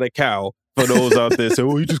taking a shot at Cal. For those out there say,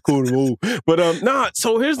 you just called him old. But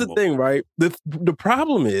so here's the thing, right? The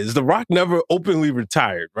problem is The Rock never openly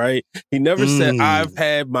retired, right? He never said, I've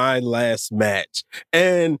had my last match.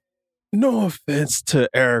 And no offense to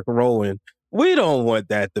Eric Rowan, we don't want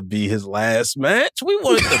that to be his last match. We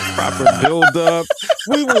want the proper build-up.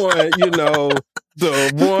 We want,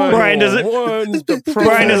 the one. Brian doesn't want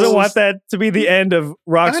that to be the end of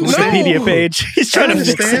Rock's Wikipedia page. He's trying to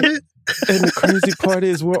understand it. And the crazy part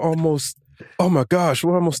is we're almost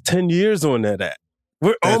 10 years on that act.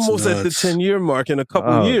 We're almost at the 10-year mark in a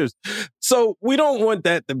couple of years. So we don't want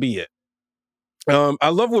that to be it. I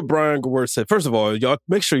love what Brian Gewirtz said. First of all, y'all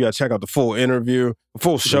make sure y'all check out the full interview, the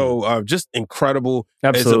full show. Just incredible.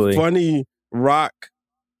 Absolutely. It's a funny Rock,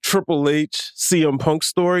 Triple H, CM Punk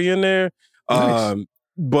story in there. Nice.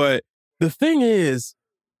 But the thing is,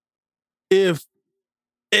 if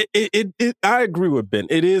I agree with Ben.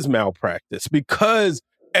 It is malpractice because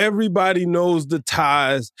everybody knows the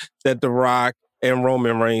ties that The Rock and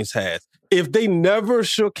Roman Reigns has. If they never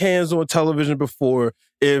shook hands on television before,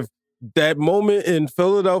 if that moment in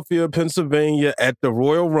Philadelphia, Pennsylvania at the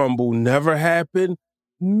Royal Rumble never happened,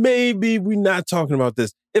 maybe we're not talking about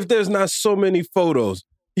this. If there's not so many photos,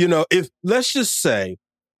 let's just say,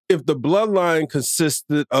 if the Bloodline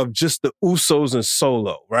consisted of just the Usos and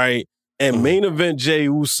Solo, right? And main event Jey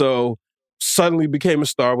Uso suddenly became a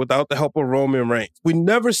star without the help of Roman Reigns. We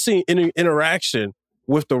never seen any interaction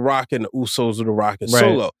with The Rock and the Usos or The Rock and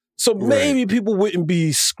Solo. So maybe people wouldn't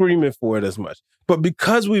be screaming for it as much. But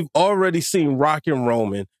because we've already seen Rock and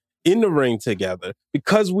Roman in the ring together,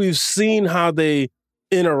 because we've seen how they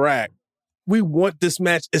interact, we want this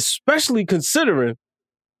match, especially considering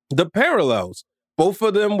the parallels. Both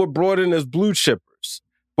of them were brought in as blue chippers.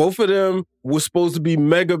 Both of them were supposed to be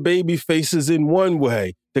mega baby faces in one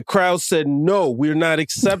way. The crowd said, no, we're not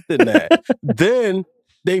accepting that. Then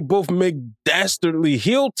they both make dastardly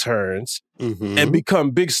heel turns and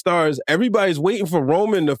become big stars. Everybody's waiting for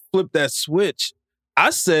Roman to flip that switch.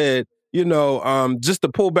 I said, just to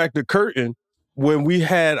pull back the curtain, when we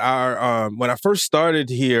had our when I first started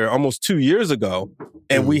here almost 2 years ago,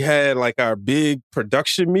 and we had like our big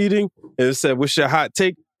production meeting, and it said, "What's your hot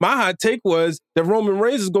take?" My hot take was that Roman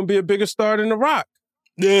Reigns is going to be a bigger star than The Rock.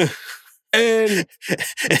 Yeah, and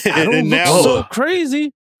I don't look so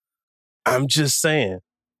crazy. I'm just saying.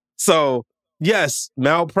 So yes,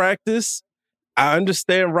 malpractice. I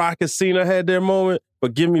understand Rock and Cena had their moment,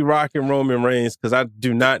 but give me Rock and Roman Reigns because I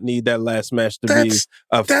do not need that last match to be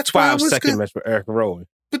a 5-second match for Eric Rowan.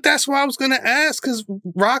 But that's why I was going to ask, because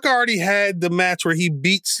Rock already had the match where he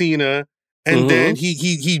beat Cena, and then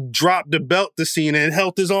he dropped the belt to Cena and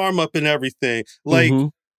held his arm up and everything. Like,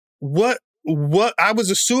 what I was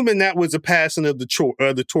assuming that was a passing of the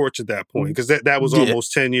torch at that point, because that was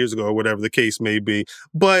almost 10 years ago or whatever the case may be.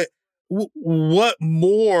 But what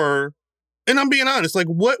more? And I'm being honest, like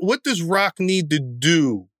what does Rock need to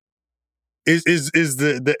do? Is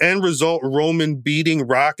the end result Roman beating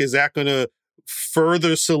Rock? Is that going to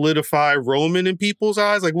further solidify Roman in people's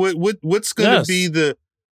eyes? Like what's going to be the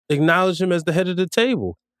acknowledge him as the head of the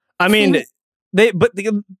table? I mean, they've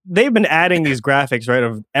been adding these graphics, right,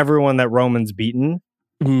 of everyone that Roman's beaten.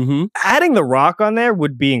 Adding The Rock on there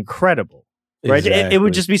would be incredible. Right, it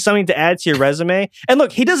would just be something to add to your resume. And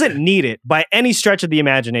look, he doesn't need it by any stretch of the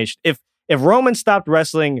imagination. If Roman stopped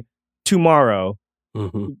wrestling tomorrow,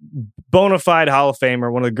 bona fide Hall of Famer,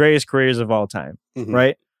 one of the greatest careers of all time,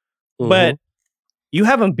 right? But you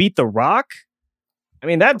have him beat The Rock. I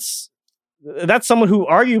mean, that's someone who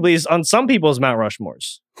arguably is on some people's Mount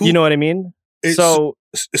Rushmores. You know what I mean? So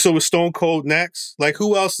is Stone Cold next? Like,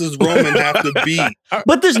 who else does Roman have to beat?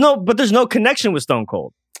 But there's no connection with Stone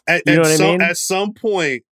Cold. You know what I mean? At some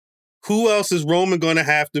point, who else is Roman going to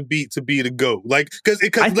have to beat to be the GOAT? Like, because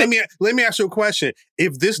let me ask you a question.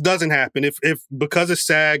 If this doesn't happen, if because of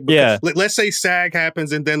SAG, let's say SAG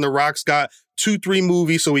happens and then The Rock's got 2-3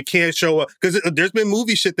 movies, so he can't show up, because there's been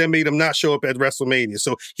movie shit that made him not show up at WrestleMania.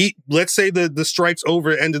 So let's say the strike's over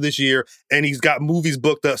at the end of this year and he's got movies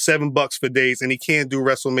booked up $7 for days and he can't do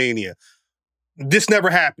WrestleMania. This never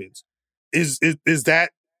happens. Does that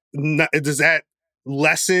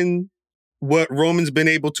lessen what Roman's been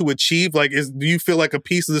able to achieve? Like, do you feel like a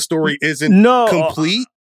piece of the story isn't complete?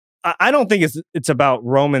 I don't think it's about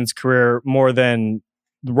Roman's career more than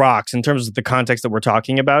Rock's in terms of the context that we're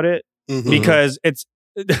talking about it. Because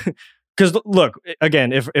look,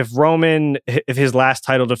 again, if Roman, if his last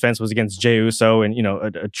title defense was against Jey Uso and,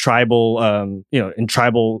 a tribal, in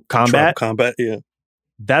tribal combat,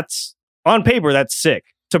 that's on paper, that's sick.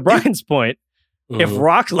 To Brian's point, if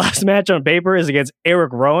Rock's last match on paper is against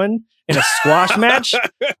Eric Rowan in a squash match,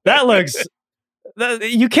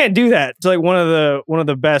 you can't do that to like one of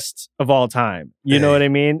the best of all time. You know what I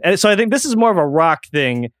mean? And so I think this is more of a Rock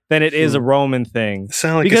thing than it is a Roman thing. It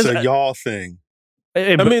sounds like it's a y'all thing.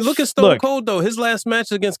 I mean, look at Stone Cold though. His last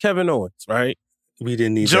match against Kevin Owens, right? We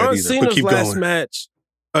didn't need John that either. Cena's last match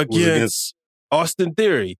against Austin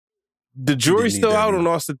Theory. The jury's still out on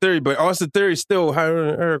Austin Theory, but Austin Theory's still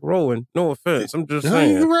higher than Eric Rowan. No offense. I'm just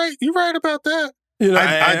saying. You're right. You're right about that.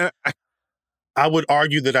 I would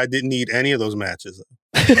argue that I didn't need any of those matches.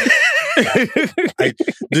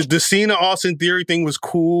 The Cena Austin Theory thing was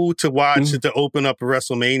cool to watch to open up a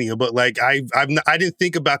WrestleMania, but like I didn't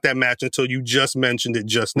think about that match until you just mentioned it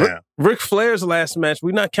just now. Ric Flair's last match,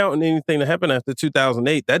 we're not counting anything that happened after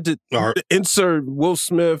 2008. That did insert Will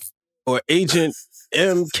Smith or Agent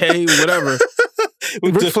MK, whatever.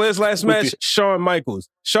 Ric Flair's last match, Shawn Michaels.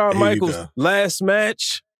 Shawn Michaels' last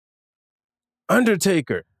match,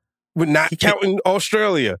 Undertaker. We're not counting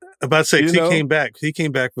Australia. About to say, he came back. He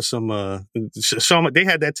came back for some. Shawn, they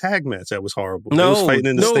had that tag match that was horrible. No, they was fighting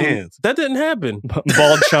in the stands. That didn't happen.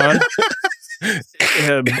 Bald Shawn.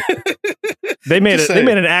 They made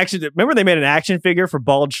an action. Remember, they made an action figure for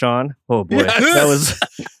Bald Shawn. Oh boy,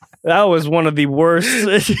 that was one of the worst.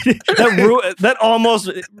 That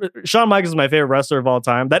almost. Shawn Michaels is my favorite wrestler of all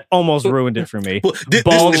time. That almost ruined it for me.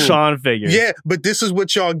 Bald Shawn figure. Yeah, but this is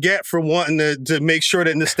what y'all get for wanting to make sure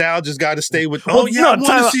that nostalgia's got to stay with. I want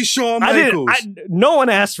to see Shawn Michaels. No one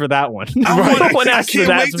asked for that one. I can't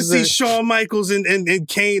wait to see Shawn Michaels and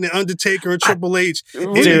Kane and Undertaker and Triple H.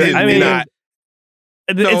 Dude, I mean.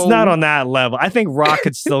 It's not on that level. I think Rock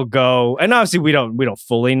could still go, and obviously we don't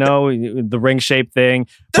fully know the ring shape thing.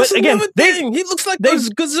 That's but again, thing. He looks like those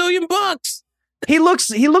gazillion bucks. He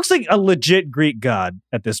looks like a legit Greek god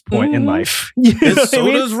at this point in life. And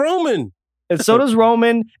so does Roman. And so does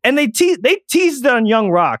Roman. And they teased it on Young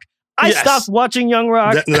Rock. I stopped watching Young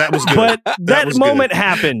Rock. That was good. But that moment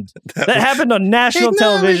happened. That happened on national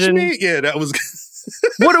television. Yeah, that was good.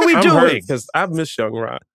 What are we doing? Because I miss Young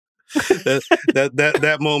Rock.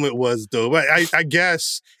 that moment was dope. I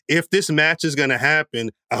guess if this match is gonna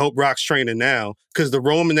happen, I hope Rock's training now, because the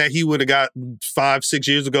Roman that he would have got 5-6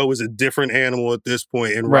 years ago was a different animal at this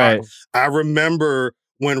point. And Rock, I remember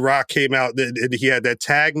when Rock came out, he had that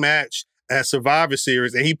tag match at Survivor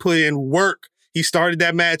Series, and he put in work. He started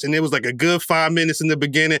that match, and it was like a good 5 minutes in the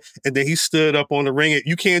beginning, and then he stood up on the ring.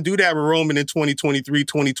 You can't do that with Roman in 2023,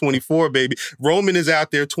 2024, baby. Roman is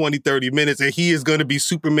out there 20, 30 minutes, and he is going to be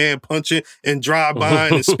Superman punching and drive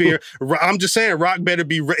behind and spear. I'm just saying, Rock better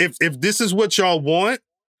be if this is what y'all want,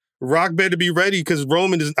 Rock better be ready, because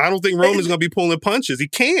I don't think Roman's going to be pulling punches. He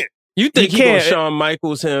can't. You think he going Shawn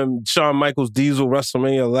Michaels Diesel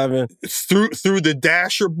WrestleMania 11 through the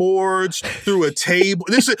dasher boards, through a table?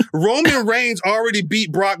 Roman Reigns already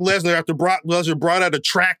beat Brock Lesnar after Brock Lesnar brought out a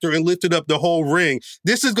tractor and lifted up the whole ring.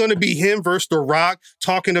 This is going to be him versus The Rock,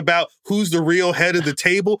 talking about who's the real head of the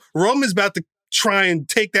table. Roman's about to try and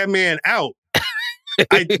take that man out.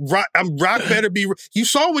 Rock better be. You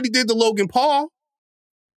saw what he did to Logan Paul.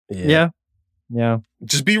 Yeah.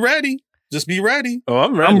 Just be ready. Just be ready. Oh,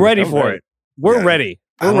 I'm ready. I'm ready for it. We're ready.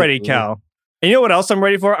 We're ready, Cal. And you know what else I'm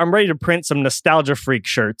ready for? I'm ready to print some Nostalgia Freak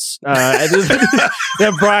shirts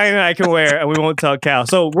that Brian and I can wear, and we won't tell Cal.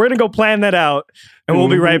 So we're going to go plan that out, and we'll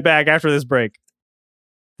be right back after this break.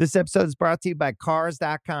 This episode is brought to you by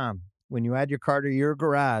Cars.com. When you add your car to your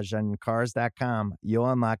garage on Cars.com, you'll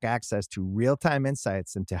unlock access to real-time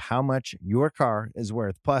insights into how much your car is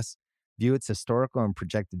worth. Plus, view its historical and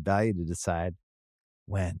projected value to decide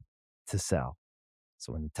when to sell.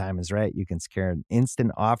 So when the time is right, you can secure an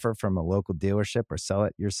instant offer from a local dealership or sell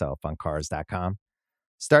it yourself on Cars.com.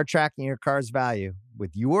 Start tracking your car's value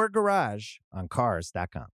with your garage on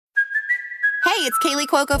Cars.com. Hey, it's Kaylee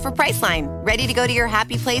Cuoco for Priceline. Ready to go to your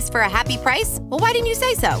happy place for a happy price? Well, why didn't you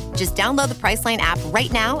say so? Just download the Priceline app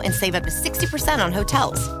right now and save up to 60% on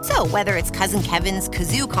hotels. So whether it's Cousin Kevin's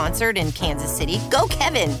Kazoo Concert in Kansas City, go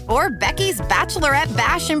Kevin, or Becky's Bachelorette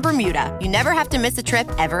Bash in Bermuda, you never have to miss a trip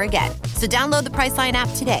ever again. So download the Priceline app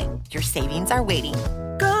today. Your savings are waiting.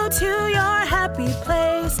 Go to your happy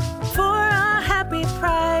place for a happy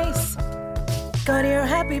price. Go to your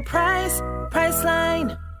happy price,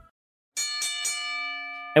 Priceline.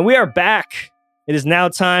 And we are back. It is now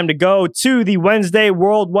time to go to the Wednesday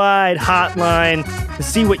Worldwide Hotline to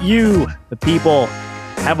see what you, the people,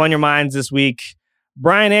 have on your minds this week.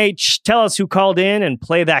 Brian H., tell us who called in and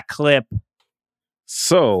play that clip.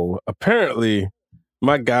 So, apparently,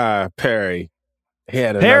 my guy, Perry, he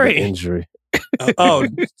had another injury.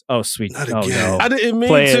 Oh, sweet. Not again. Oh, no. I didn't mean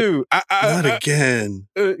Play to. Not again.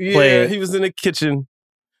 He was in the kitchen,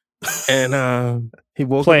 and he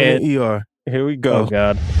woke up in the ER. Here we go. Oh,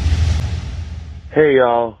 God. Hey,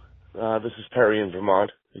 y'all. This is Perry in Vermont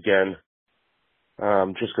again.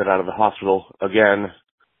 Just got out of the hospital again.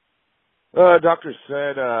 Doctor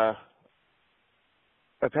said I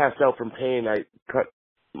passed out from pain. I cut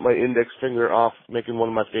my index finger off making one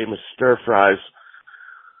of my famous stir fries.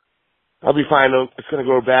 I'll be fine, though. It's going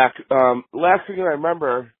to go back. Last thing I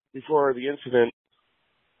remember before the incident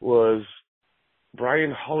was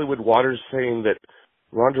Brian Hollywood Waters saying that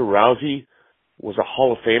Ronda Rousey was a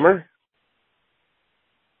Hall of Famer.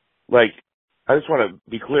 Like, I just want to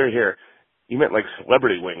be clear here. You meant like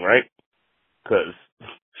Celebrity Wing, right? Because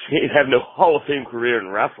she ain't had no Hall of Fame career in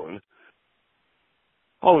wrestling.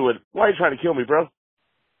 Hollywood, why are you trying to kill me, bro?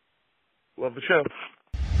 Love the show.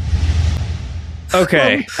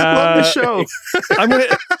 Okay. Love the show.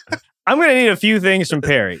 I'm gonna need a few things from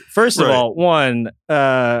Perry. First of all, one,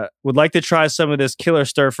 would like to try some of this killer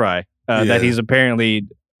stir fry that he's apparently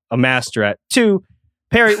a master at. Two,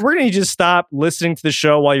 Perry, we're gonna need you to stop listening to the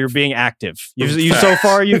show while you're being active. You so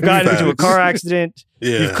far you've gotten into a car accident.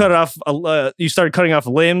 You've cut off. You started cutting off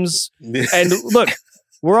limbs. And look,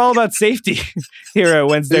 we're all about safety here at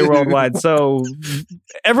Wednesday Worldwide. So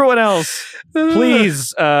everyone else,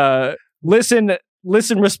 please listen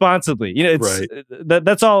responsibly. You know, it's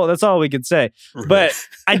that's all we can say. Right.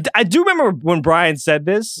 But I do remember when Brian said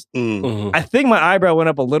this. Mm-hmm. I think my eyebrow went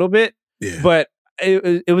up a little bit. Yeah. But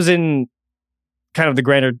it was in kind of the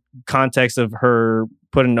grander context of her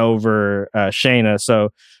putting over Shayna. So,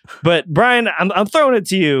 but Brian, I'm throwing it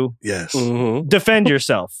to you. Yes. Mm-hmm. Defend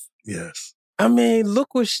yourself. Yes. I mean,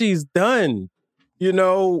 look what she's done. You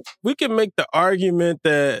know, we can make the argument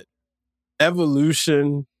that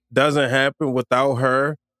Evolution doesn't happen without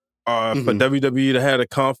her, for WWE to have the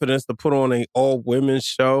confidence to put on an all-women's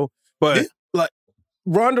show. But like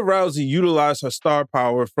Ronda Rousey utilized her star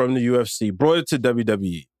power from the UFC, brought it to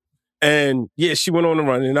WWE. And yeah, she went on a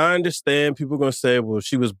run. And I understand people are going to say, well,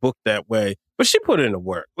 she was booked that way. But she put in the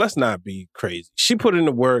work. Let's not be crazy. She put in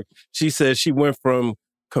the work. She said she went from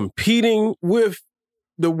competing with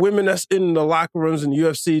the women that's in the locker rooms in the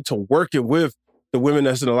UFC to working with the women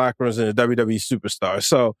that's in the locker rooms in the WWE superstars.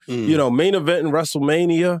 So, main event in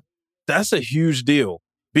WrestleMania, that's a huge deal.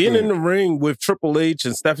 Being in the ring with Triple H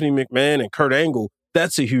and Stephanie McMahon and Kurt Angle,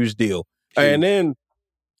 that's a huge deal. And then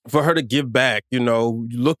for her to give back, you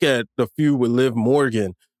look at the feud with Liv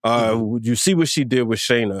Morgan. You see what she did with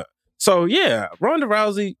Shayna. So, yeah, Ronda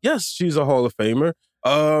Rousey, yes, she's a Hall of Famer.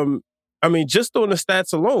 Just on the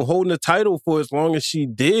stats alone, holding the title for as long as she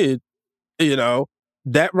did,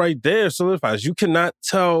 that right there solidifies. You cannot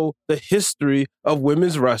tell the history of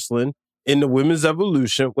women's wrestling in the women's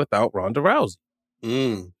evolution without Ronda Rousey.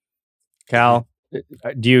 Cal,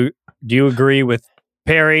 do you agree with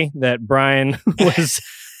Perry that Brian was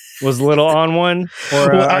a little on one,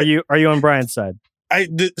 or are you on Brian's side?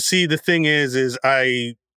 See, the thing is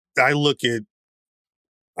I try and look at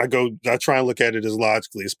it as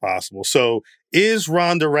logically as possible. So, is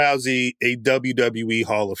Ronda Rousey a WWE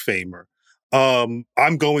Hall of Famer?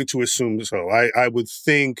 I'm going to assume so. I would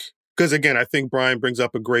think, because again, I think Brian brings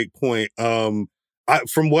up a great point.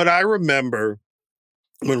 From what I remember,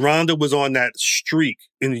 when Ronda was on that streak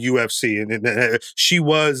in the UFC, and she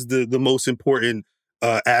was the most important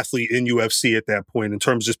athlete in UFC at that point in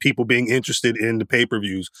terms of just people being interested in the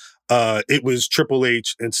pay-per-views. It was Triple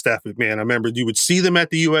H and Steph McMahon. I remember you would see them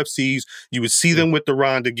at the UFCs, you would see them with the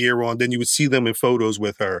Ronda gear on, then you would see them in photos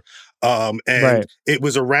with her. It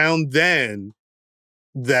was around then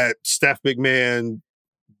that Steph McMahon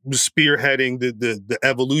was spearheading the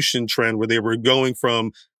evolution trend where they were going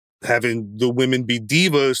from having the women be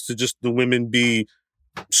divas to just the women be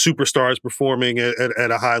superstars performing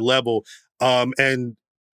at a high level. And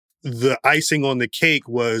the icing on the cake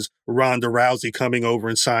was Ronda Rousey coming over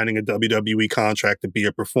and signing a WWE contract to be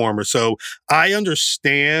a performer. So I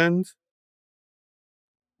understand.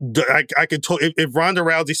 I could if Ronda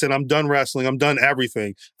Rousey said, "I'm done wrestling, I'm done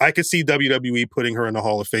everything," I could see WWE putting her in the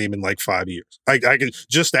Hall of Fame in like 5 years. I could,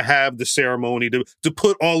 just to have the ceremony to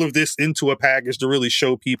put all of this into a package to really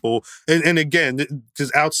show people. And again,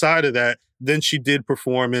 because outside of that, then she did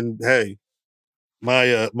perform. And hey,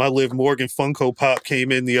 my Liv Morgan Funko Pop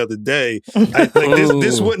came in the other day.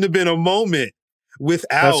 This wouldn't have been a moment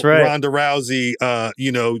without Ronda Rousey,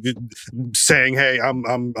 saying, "Hey,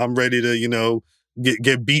 I'm ready to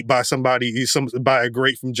get beat by somebody, by a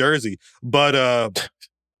great from Jersey." But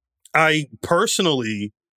I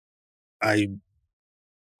personally, I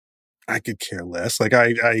could care less. Like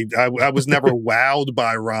I was never wowed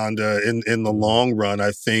by Ronda in the long run.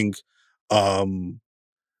 I think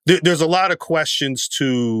there's a lot of questions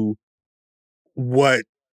to what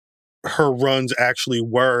her runs actually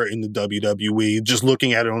were in the WWE, just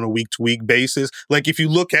looking at it on a week-to-week basis. Like, if you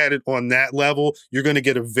look at it on that level, you're going to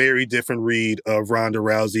get a very different read of Ronda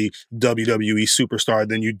Rousey, WWE superstar,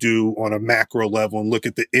 than you do on a macro level, and look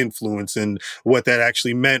at the influence and what that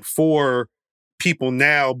actually meant for people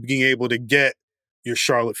now being able to get your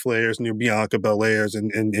Charlotte Flairs and your Bianca Belairs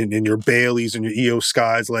and your Baileys and your Io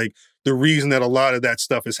Skys. Like, the reason that a lot of that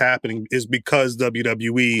stuff is happening is because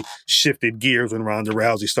WWE shifted gears when Ronda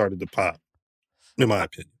Rousey started to pop, in my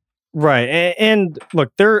opinion. Right. And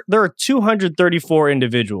look, there are 234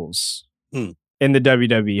 individuals in the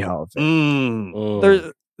WWE Hall of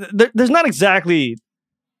Fame. There's not exactly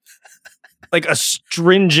like a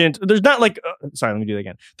stringent, there's not like, sorry, let me do that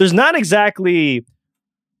again. There's not exactly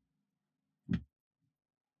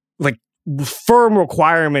like firm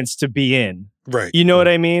requirements to be in. Right. You know what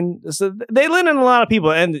I mean? So they let in a lot of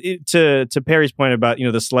people. And to Perry's point about,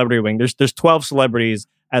 the celebrity wing, there's 12 celebrities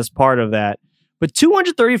as part of that. But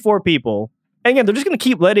 234 people, and again, they're just going to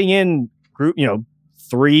keep letting in group,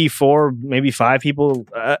 3, 4, maybe 5 people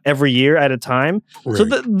every year at a time. Right. So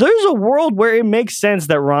there's a world where it makes sense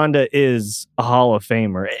that Ronda is a Hall of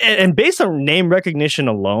Famer. And based on name recognition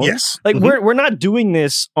alone, yes. Like we're not doing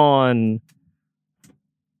this on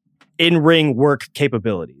in-ring work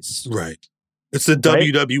capabilities. Right. It's the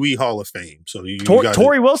WWE Hall of Fame. So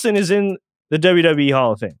Tori Wilson is in the WWE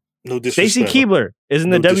Hall of Fame. No disrespect. Stacey Keibler is in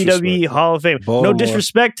the WWE Hall of Fame. No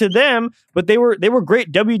disrespect to them, but they were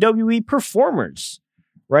great WWE performers,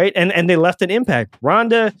 right? And they left an impact.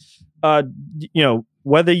 Ronda,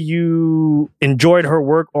 whether you enjoyed her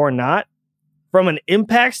work or not, from an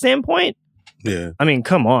impact standpoint, yeah. I mean,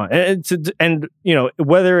 come on. And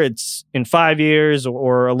whether it's in 5 years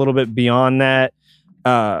or a little bit beyond that,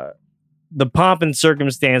 the pomp and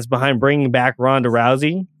circumstance behind bringing back Ronda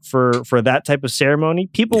Rousey for that type of ceremony,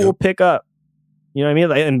 people will pick up. You know what I mean?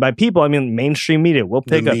 Like, and by people, I mean mainstream media. We'll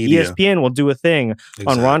pick up ESPN. Will do a thing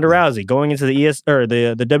on Ronda Rousey going into the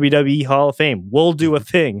the WWE Hall of Fame. We'll do a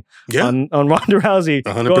thing on Ronda Rousey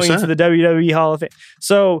 100%. Going into the WWE Hall of Fame.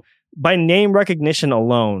 So by name recognition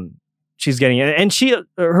alone, she's getting it, and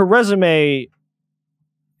her resume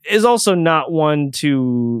is also not one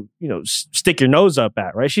to stick your nose up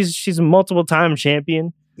at. Right? She's a multiple time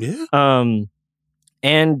champion. Yeah.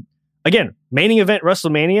 And again, main event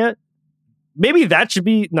WrestleMania. Maybe that should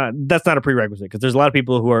be that's not a prerequisite because there's a lot of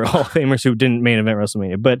people who are Hall of Famers who didn't main event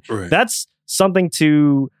WrestleMania, but that's something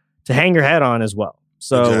to hang your hat on as well.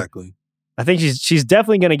 So exactly. I think she's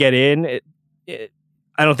definitely going to get in.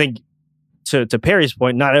 I don't think to Perry's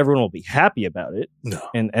point, not everyone will be happy about it. No.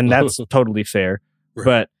 And that's totally fair. Right.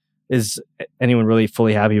 But is anyone really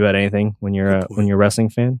fully happy about anything when you're a wrestling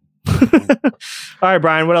fan? All right,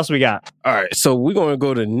 Brian, what else we got? All right, so we're going to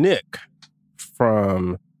go to Nick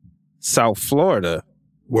from South Florida,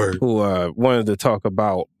 who wanted to talk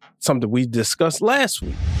about something we discussed last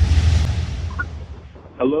week.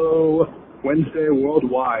 Hello, Wednesday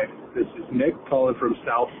Worldwide. This is Nick calling from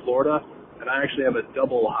South Florida, and I actually have a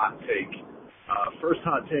double hot take. First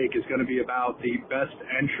hot take is going to be about the best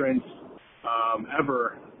entrance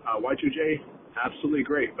ever. Y2J, absolutely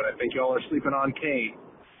great, but I think y'all are sleeping on Kane.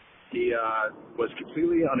 He was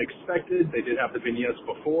completely unexpected. They did have the vignettes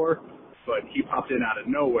before, but he popped in out of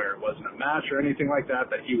nowhere. It wasn't a match or anything like that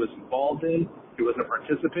he was involved in. He wasn't a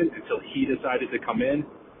participant until he decided to come in.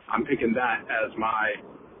 I'm picking that as my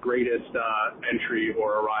greatest entry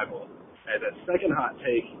or arrival. And the second hot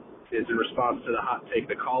take is in response to the hot take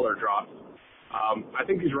the caller dropped. I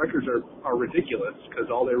think these records are ridiculous because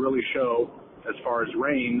all they really show as far as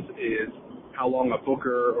reigns is how long a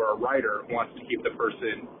booker or a writer wants to keep the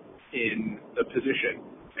person in the position.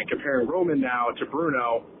 And comparing Roman now to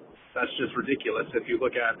Bruno, that's just ridiculous. If you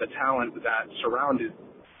look at the talent that surrounded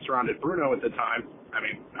Bruno at the time, I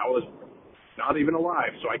mean, I was not even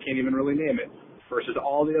alive, so I can't even really name it, versus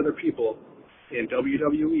all the other people in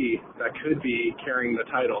WWE that could be carrying the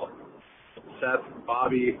title. Seth,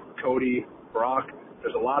 Bobby, Cody, Brock,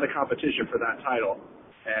 there's a lot of competition for that title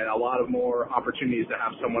and a lot of more opportunities to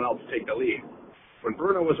have someone else take the lead. When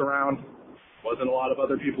Bruno was around, wasn't a lot of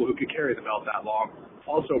other people who could carry the belt that long.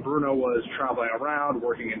 Also, Bruno was traveling around,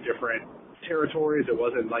 working in different territories. It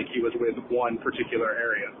wasn't like he was with one particular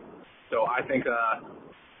area. So I think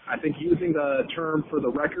using the term for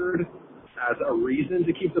the record as a reason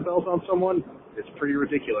to keep the belt on someone is pretty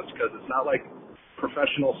ridiculous because it's not like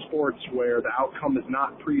professional sports where the outcome is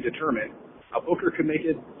not predetermined. A booker could make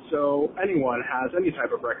it so anyone has any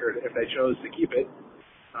type of record if they chose to keep it.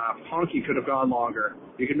 Honky could have gone longer.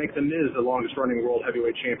 You could make The Miz the longest running world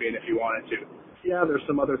heavyweight champion if you wanted to. Yeah, there's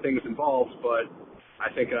some other things involved, but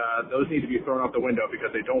I think those need to be thrown out the window because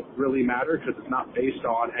they don't really matter because it's not based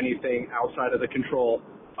on anything outside of the control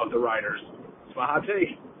of the writers. It's my hot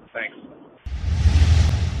take. Thanks.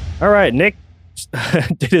 All right, Nick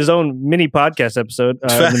did his own mini podcast episode in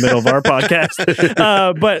the middle of our podcast.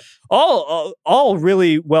 But all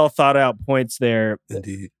really well thought out points there.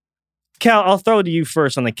 Indeed. Cal, I'll throw it to you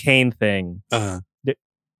first on the Kane thing.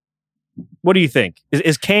 What do you think?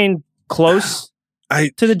 Is Kane close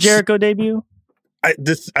to the Jericho debut? I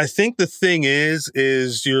think the thing is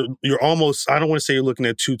you're almost, I don't want to say you're looking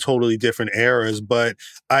at two totally different eras, but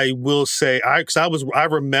I will say I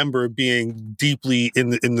remember being deeply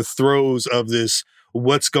in the throes of this.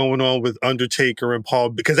 What's going on with Undertaker and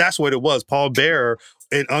Paul? Because that's what it was. Paul Bearer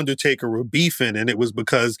and Undertaker were beefing, and it was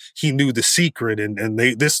because he knew the secret, and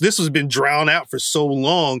this has been drowned out for so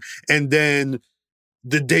long, and then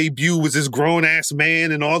the debut was this grown-ass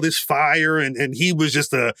man and all this fire, and he was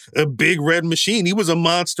just a big red machine. He was a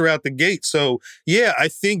monster out the gate. So, yeah, I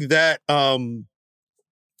think that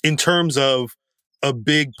in terms of a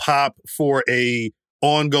big pop for a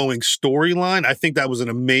ongoing storyline, I think that was an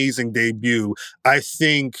amazing debut. I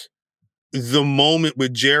think the moment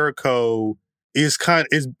with Jericho is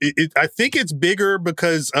I think it's bigger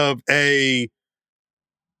because of I'd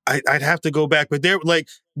have to go back, but there, like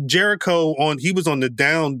Jericho he was on the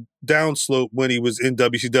down slope when he was in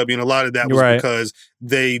WCW, and a lot of that was because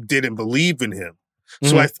they didn't believe in him.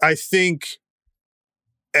 Mm-hmm. So I think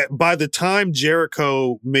by the time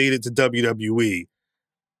Jericho made it to WWE,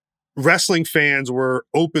 wrestling fans were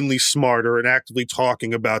openly smarter and actively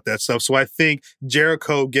talking about that stuff. So I think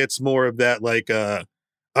Jericho gets more of that, like,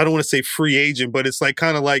 I don't want to say free agent, but it's like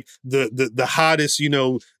kind of like the hottest,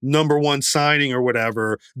 number one signing or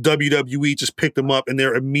whatever. WWE just picked him up and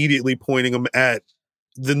they're immediately pointing him at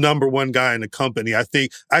the number one guy in the company. I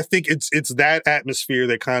think it's that atmosphere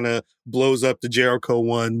that kind of blows up the Jericho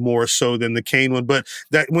one more so than the Kane one. But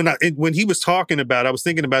that when he was talking about, I was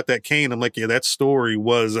thinking about that Kane. I'm like, yeah, that story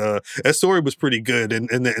was pretty good, and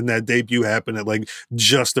that debut happened at like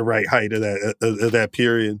just the right height of that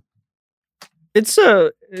period. It's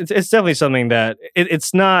definitely something that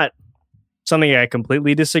it's not something I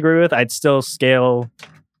completely disagree with. I'd still scale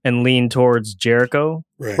and lean towards Jericho.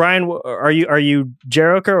 Right. Brian, are you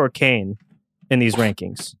Jericho or Kane in these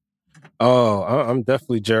rankings? Oh, I'm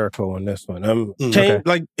definitely Jericho on this one. Kane, Okay.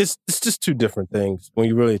 like it's just two different things when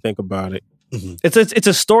you really think about it. Mm-hmm. It's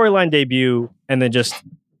a storyline debut and then just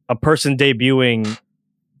a person debuting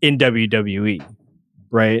in WWE,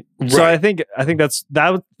 right? So I think that's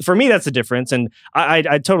for me. That's the difference, and I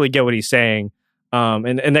totally get what he's saying.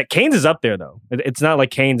 And that Kane's is up there though. It's not like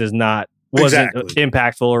Kane's wasn't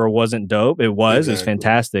impactful or wasn't dope. It was. Exactly. It's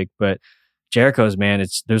fantastic. But Jericho's, man,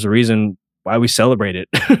 there's a reason why we celebrate it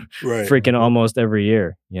freaking almost every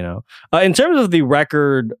year, you know. In terms of the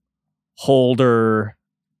record holder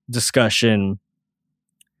discussion,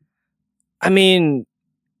 I mean,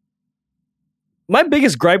 my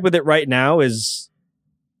biggest gripe with it right now is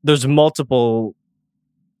there's multiple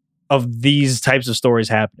of these types of stories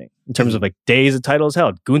happening in terms of like days the title is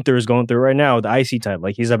held. Gunther is going through right now the IC title.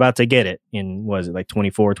 Like he's about to get it in, was it like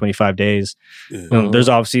 24, 25 days? There's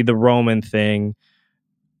obviously the Roman thing.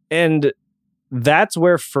 And that's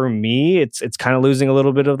where for me, it's kind of losing a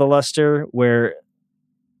little bit of the luster where,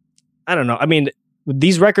 I don't know. I mean,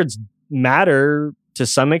 these records matter to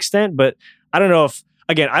some extent, but I don't know if,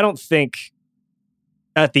 again, I don't think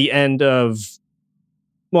at the end of,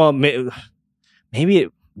 well, maybe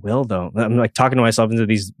it will though. I'm like talking to myself into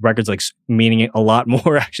these records like meaning a lot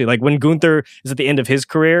more actually. Like when Gunther is at the end of his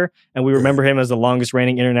career and we remember him as the longest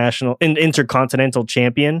reigning intercontinental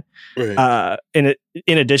champion, in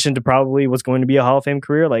addition to probably what's going to be a Hall of Fame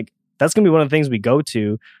career, like that's going to be one of the things we go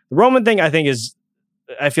to. The Roman thing I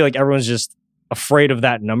feel like everyone's just afraid of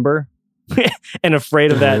that number and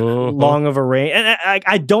afraid of that long of a reign. And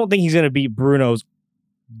I don't think he's going to beat Bruno's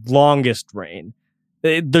longest reign.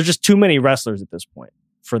 There's just too many wrestlers at this point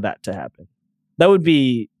for that to happen. That would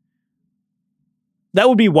be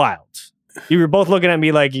wild. You were both looking at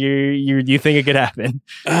me like you think it could happen.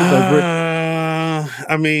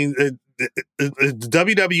 I mean,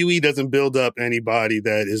 WWE doesn't build up anybody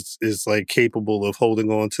that is like capable of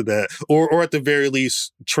holding on to that, or at the very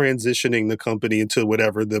least transitioning the company into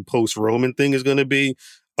whatever the post Roman thing is going to be.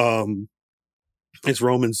 It's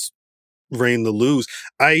Roman's reign to lose.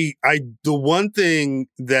 The one thing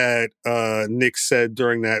that Nick said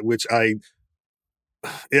during that, which I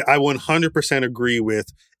 100% agree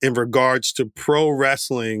with in regards to pro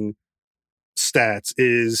wrestling stats,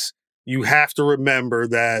 is you have to remember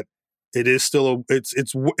that it is still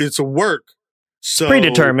it's a work. So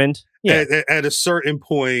predetermined. Yeah. At a certain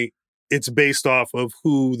point, it's based off of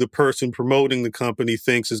who the person promoting the company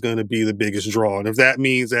thinks is going to be the biggest draw. And if that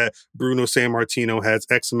means that Bruno Sammartino has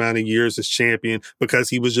X amount of years as champion because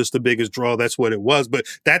he was just the biggest draw, that's what it was. But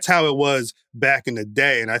that's how it was back in the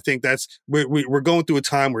day. And I think we're going through a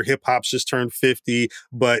time where hip hop's just turned 50.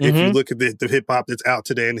 But if you look at the hip hop that's out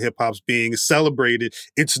today and the hip hop's being celebrated,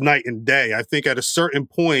 it's night and day. I think at a certain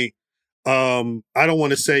point, I don't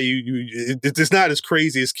want to say it's not as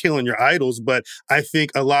crazy as killing your idols, but I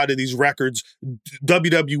think a lot of these records,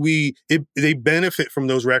 WWE, they benefit from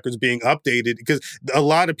those records being updated because a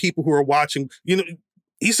lot of people who are watching,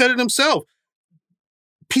 he said it himself.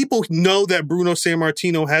 People know that Bruno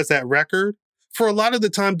Sammartino has that record. For a lot of the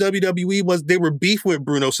time, WWE they were beef with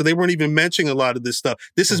Bruno, so they weren't even mentioning a lot of this stuff.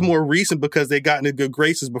 This is more recent because they got into good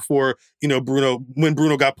graces before, when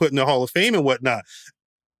Bruno got put in the Hall of Fame and whatnot.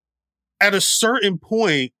 At a certain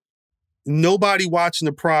point, nobody watching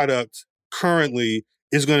the product currently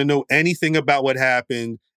is going to know anything about what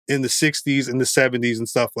happened in the 60s and the 70s and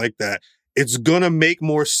stuff like that. It's going to make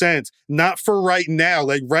more sense. Not for right now.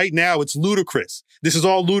 Like right now, it's ludicrous. This is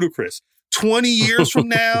all ludicrous. 20 years from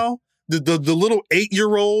now, the little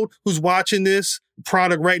 8-year-old who's watching this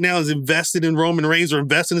product right now is invested in Roman Reigns or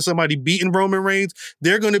invested in somebody beating Roman Reigns.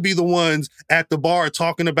 They're going to be the ones at the bar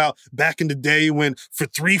talking about back in the day when for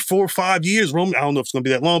 3, 4, 5 years, Roman, I don't know if it's going to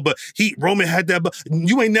be that long, but Roman had that. But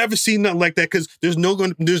you ain't never seen nothing like that because there's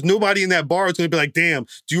nobody in that bar that's going to be like, damn,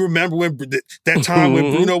 do you remember when that time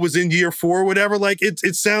when Bruno was in year 4 or whatever? Like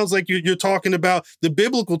it sounds like you're talking about the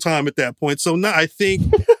biblical time at that point. So I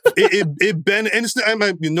think and it's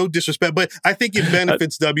no disrespect, but I think it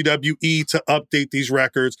benefits WWE to update these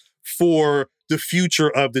records for the future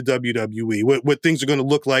of the WWE, what things are going to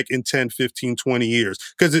look like in 10, 15, 20 years.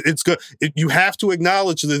 Because it's good. You have to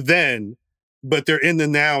acknowledge the then but they're in the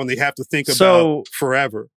now and they have to think about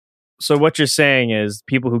forever. So what you're saying is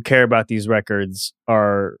people who care about these records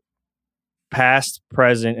are past,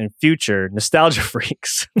 present, and future nostalgia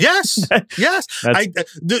freaks. Yes.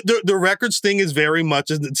 The records thing is very much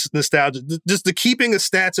a nostalgia. Just the keeping of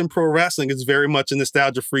stats in pro wrestling is very much a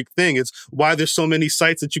nostalgia freak thing. It's why there's so many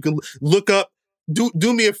sites that you can look up. Do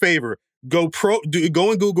me a favor. Go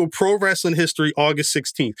and Google Pro Wrestling History August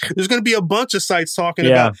 16th. There's going to be a bunch of sites talking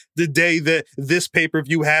about the day that this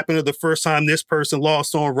pay-per-view happened or the first time this person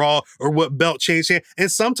lost on Raw or what belt changed.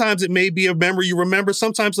 And sometimes it may be a memory you remember.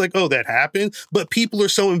 Sometimes like, oh, that happened. But people are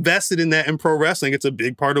so invested in that in pro wrestling. It's a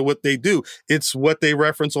big part of what they do. It's what they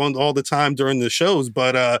reference on all the time during the shows.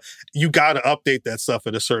 But you got to update that stuff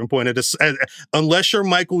at a certain point. Unless you're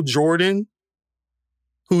Michael Jordan,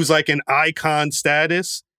 who's like an icon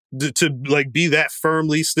status, to like be that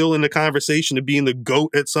firmly still in the conversation, to being the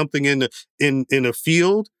GOAT at something in a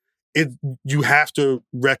field, you have to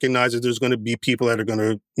recognize that there's going to be people that are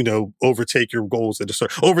going to, overtake your goals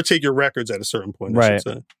overtake your records at a certain point. Right. I should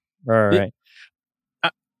say. Right.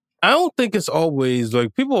 I don't think it's always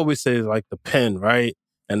like people always say like the pen, right?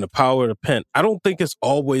 And the power of the pen. I don't think it's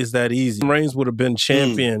always that easy. Reigns would have been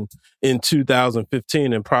champion in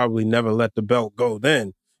 2015 and probably never let the belt go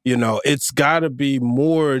then. It's got to be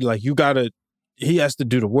more like he has to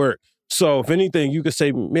do the work. So if anything, you could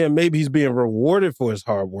say, man, maybe he's being rewarded for his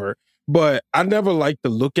hard work. But I never like to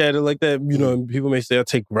look at it like that. People may say I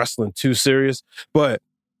take wrestling too serious. But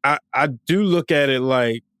I do look at it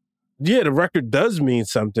like, yeah, the record does mean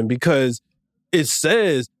something because it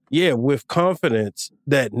says, with confidence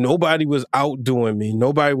that nobody was outdoing me.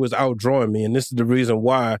 Nobody was outdrawing me. And this is the reason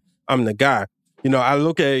why I'm the guy. I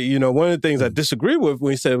look at, one of the things I disagree with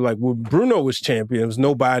when he said, like, when Bruno was champion, there was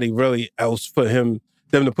nobody really else for them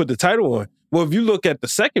to put the title on. Well, if you look at the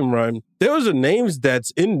second run, there was names that's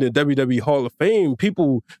in the WWE Hall of Fame,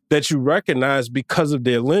 people that you recognize because of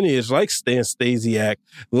their lineage, like Stan Stasiak,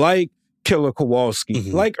 like Killer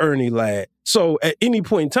Kowalski, like Ernie Ladd. So at any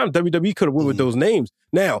point in time, WWE could have went with those names.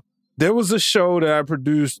 Now, there was a show that I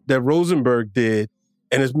produced that Rosenberg did,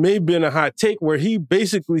 and it's maybe been a hot take where he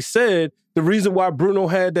basically said the reason why Bruno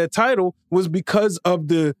had that title was because of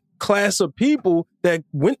the class of people that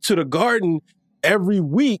went to the Garden every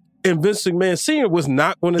week, and Vince McMahon Sr. was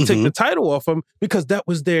not going to take the title off him because that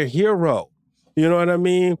was their hero. You know what I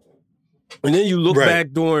mean? And then you look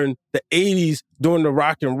back during the 80s, during the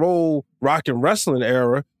rock and wrestling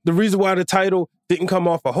era, the reason why the title didn't come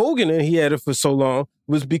off of Hogan and he had it for so long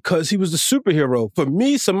was because he was the superhero. For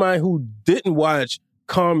me, somebody who didn't watch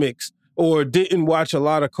comics or didn't watch a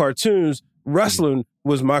lot of cartoons, wrestling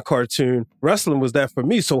was my cartoon. Wrestling was that for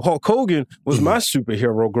me. So Hulk Hogan was my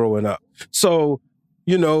superhero growing up. So,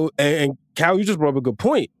 and Cal, you just brought up a good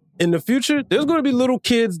point. In the future, there's going to be little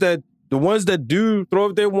kids that the ones that do throw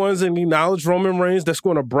up their ones and acknowledge Roman Reigns, that's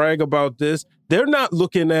going to brag about this. They're not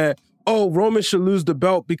looking at, Roman should lose the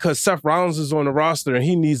belt because Seth Rollins is on the roster and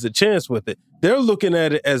he needs a chance with it. They're looking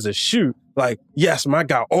at it as a shoot. Like, yes, my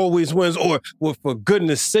guy always wins. Or, well, for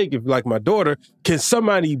goodness sake, if like my daughter, can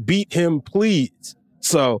somebody beat him, please?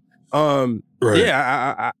 So, I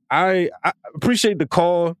appreciate the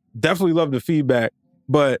call. Definitely love the feedback.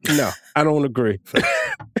 But no, I don't agree.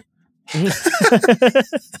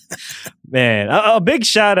 Man, a big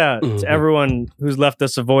shout out to everyone who's left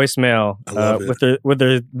us a voicemail with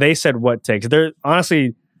their they said what takes. They're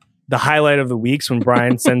honestly the highlight of the weeks when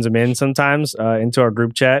Brian sends them in sometimes into our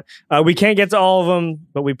group chat. We can't get to all of them,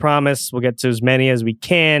 but we promise we'll get to as many as we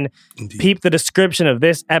can. Indeed. Peep the description of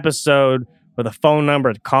this episode with a phone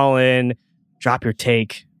number to call in, drop your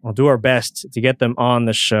take. We'll do our best to get them on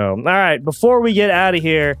the show. All right, before we get out of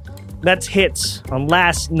here, let's hit on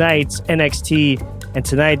last night's NXT and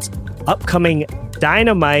tonight's upcoming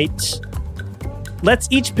Dynamite. Let's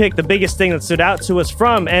each pick the biggest thing that stood out to us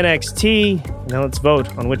from NXT. Now let's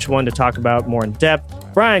vote on which one to talk about more in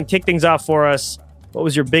depth. Brian, kick things off for us. What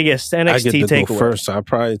was your biggest NXT takeaway? I get to go first. I'm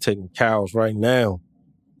probably taking cows right now.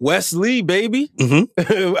 Wes Lee, baby.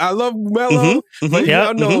 I love Mello, but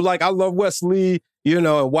y'all know, like, I love Wes Lee.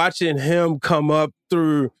 And watching him come up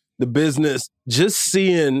through the business, just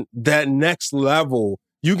seeing that next level,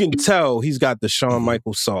 you can tell he's got the Shawn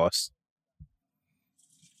Michaels sauce.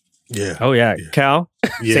 Yeah. Oh yeah. Cal.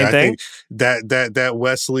 Yeah, same thing. Think that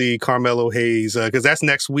Wesley Carmelo Hayes, because that's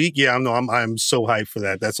next week. Yeah, I'm so hyped for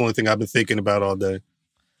that. That's the only thing I've been thinking about all day.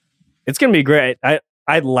 It's gonna be great.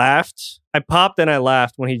 I laughed. I popped and I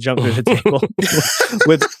laughed when he jumped through the table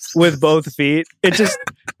with both feet. It just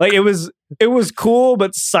like it was cool,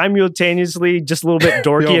 but simultaneously just a little bit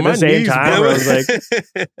dorky at the same time. Where I was like,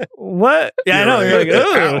 "What?" Yeah, I know. You're like,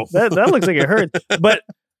 "Oh, that looks like it hurt." But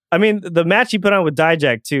I mean, the match he put on with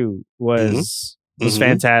Dijak too was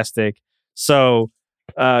fantastic. So,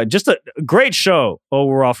 just a great show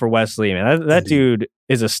overall for Wesley, man. That dude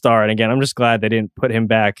is a star. And again, I'm just glad they didn't put him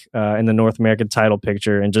back in the North American title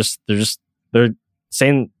picture, and they're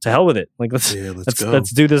saying to hell with it. Like let's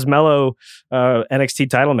do this mellow NXT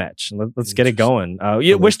title match. Let's get it going.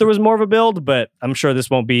 Wish there was more of a build, but I'm sure this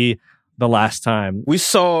won't be the last time. We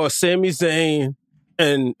saw Sami Zayn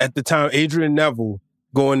and at the time Adrian Neville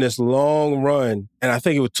go on this long run, and I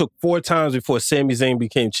think it took 4 times before Sami Zayn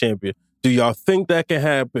became champion. Do y'all think that can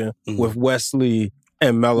happen with Wesley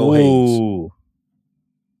and Melo Hayes?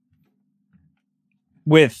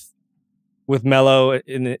 With Melo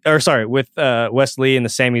with Wesley in the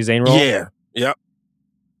Sami Zayn role? Yeah. Yep.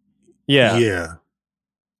 Yeah. Yeah.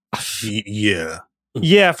 Yeah.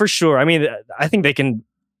 Yeah, for sure. I mean, I think they can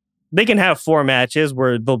have 4 matches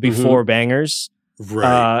where there'll be 4 bangers.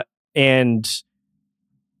 Right. And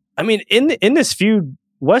I mean, in this feud,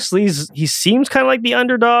 he seems kind of like the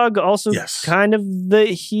underdog, also kind of the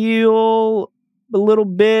heel a little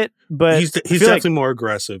bit, but he's definitely more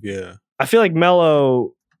aggressive. Yeah. I feel like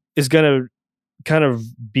Melo is going to kind of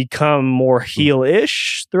become more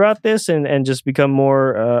heel-ish throughout this and just become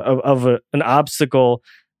more of an obstacle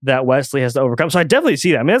that Wesley has to overcome. So I definitely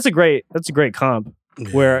see that. I mean, that's a great comp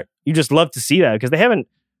where you just love to see that because they haven't.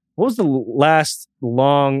 What was the last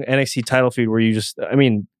long NXT title feud where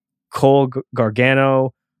Cole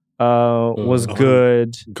Gargano was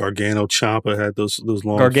good. Gargano Ciampa had those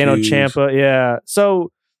long Gargano feuds. Ciampa, yeah.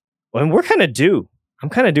 So, we're kind of due. I'm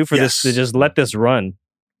kind of due for this to just let this run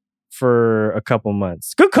for a couple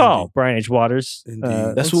months. Good call, Brian H. Waters.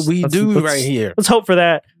 That's what we do right here. Let's hope for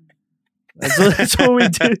that. That's what we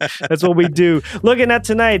do. That's what we do. Looking at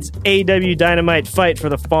tonight's AEW Dynamite Fight for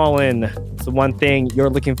the Fallen. It's the one thing you're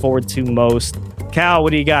looking forward to most. Cal,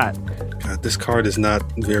 what do you got? God, this card is not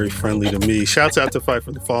very friendly to me. Shouts out to Fight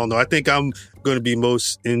for the Fallen, though. I think I'm going to be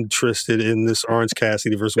most interested in this Orange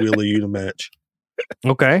Cassidy versus Wheeler Yuta match.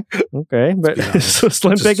 Okay. But so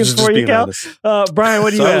slim pickings for you, Cal. Brian,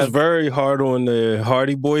 what do you have? I was very hard on the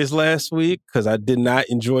Hardy Boys last week because I did not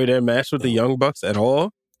enjoy their match with the Young Bucks at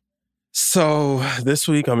all. So this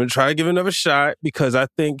week I'm going to try to give another shot because I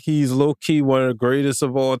think he's low-key one of the greatest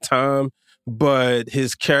of all time, but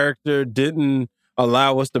his character didn't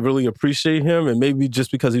allow us to really appreciate him, and maybe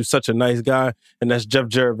just because he was such a nice guy, and that's Jeff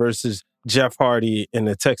Jarrett versus Jeff Hardy in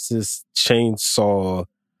the Texas Chainsaw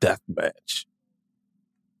Death Match.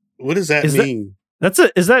 What does that mean? That's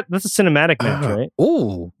a cinematic match, right?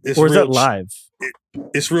 Ooh. Or is that live?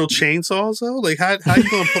 It's real chainsaws though? Like how you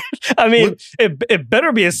gonna I mean, it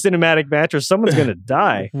better be a cinematic match or someone's gonna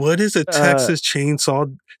die. What is a Texas Chainsaw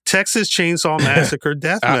Massacre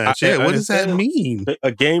death match? What does that mean?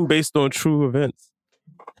 A game based on true events.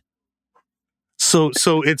 So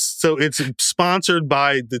it's sponsored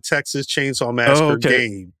by the Texas Chainsaw Massacre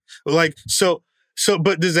game. Like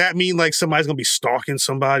but does that mean like somebody's gonna be stalking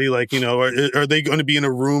somebody? Like, or are they gonna be in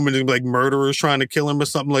a room and like murderers trying to kill him or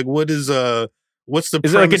something? Like what's the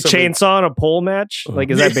is it like a chainsaw on a pole match? Like,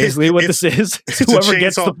 is that basically what this is? Whoever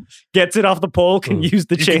gets it off the pole can use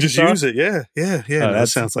the chainsaw. Can just use it. Yeah. That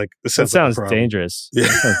sounds dangerous. Yeah.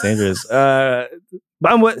 That sounds dangerous.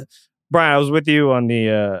 But Brian, I was with you on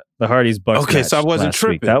the Hardy's Bucks. Okay, so I wasn't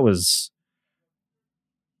tripping. Week. That was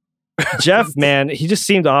Jeff. Man, he just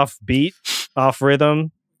seemed off beat, off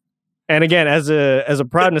rhythm. And again, as a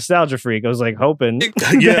proud nostalgia freak, I was like hoping.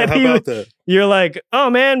 Yeah, how about that? You're like, oh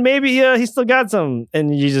man, maybe he still got some,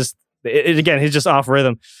 and you just again, he's just off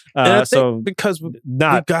rhythm. So because we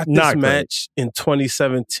got this match in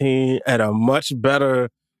 2017 at a much better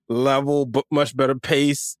level, but much better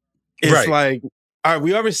pace. It's like, all right,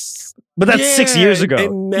 we already. But that's 6 years ago. You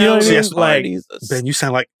know what I mean? Like, Ben, you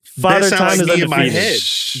sound like Father Time is me in my undefeated. head.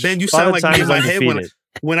 Ben, you sound like me in my head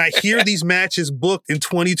when I hear these matches booked in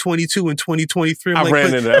 2022 and 2023. I ran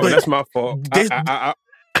into that one. That's my fault.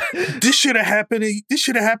 This should have happened. This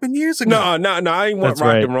should have happened years ago. No. I ain't want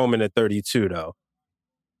Rock and Roman at 32 though.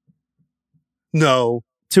 No,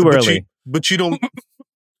 too early. But you don't.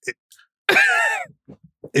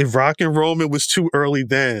 If Rock and Roman was too early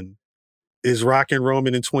then, is Rock and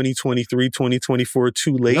Roman in 2023, 2024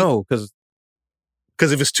 too late? No, because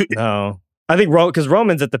if it's too... No. I think because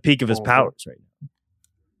Roman's at the peak of his powers right now.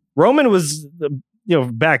 Roman was,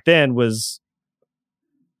 back then was...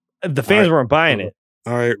 The fans weren't buying it.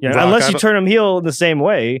 All right. Rock, unless you turn him heel in the same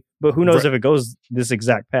way, but who knows if it goes this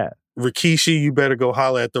exact path. Rikishi, you better go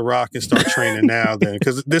holler at The Rock and start training now then,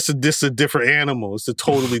 because this is a different animal. It's a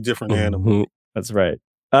totally different animal. That's right.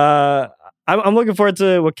 I'm looking forward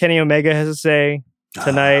to what Kenny Omega has to say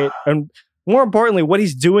tonight, and more importantly, what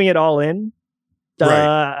he's doing it All In.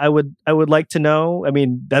 Right. I would like to know. I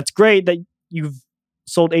mean, that's great that you've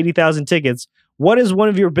sold 80,000 tickets. What is one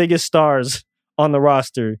of your biggest stars on the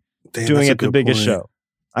roster doing at the biggest show?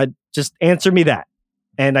 I just answer me that.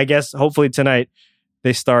 And I guess hopefully tonight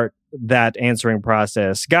they start that answering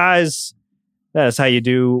process. Guys, that is how you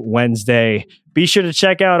do Wednesday. Be sure to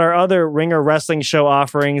check out our other Ringer Wrestling Show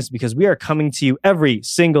offerings because we are coming to you every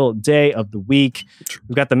single day of the week.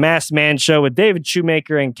 We've got the Masked Man Show with David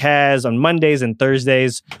Shoemaker and Kaz on Mondays and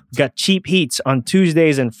Thursdays. We've got Cheap Heats on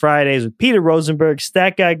Tuesdays and Fridays with Peter Rosenberg,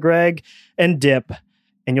 Stat Guy Greg, and Dip.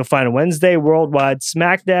 And you'll find a Wednesday Worldwide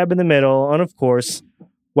smack dab in the middle. And of course,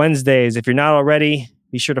 Wednesdays, if you're not already,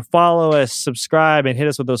 be sure to follow us, subscribe, and hit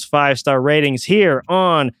us with those 5-star ratings here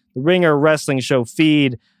on the Ringer Wrestling Show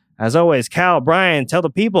feed. As always, Cal, Brian, tell the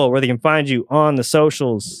people where they can find you on the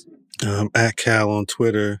socials. At Cal on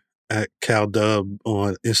Twitter, at CalDub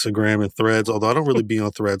on Instagram and Threads, although I don't really be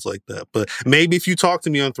on Threads like that. But maybe if you talk to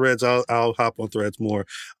me on Threads, I'll hop on Threads more.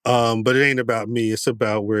 But it ain't about me. It's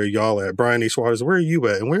about where y'all at. Brian H. Waters, where are you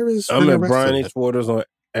at? And where is I'm at Brian H. Waters on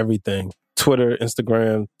everything. Twitter,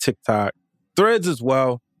 Instagram, TikTok, Threads as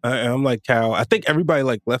well. I'm like Cal. I think everybody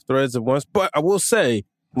left Threads at once, but I will say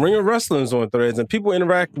Ringer Wrestling's on Threads and people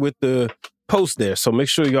interact with the post there. So make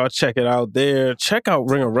sure y'all check it out there. Check out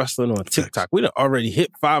Ringer Wrestling on TikTok. We done already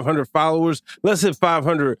hit 500 followers. Let's hit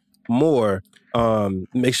 500 more.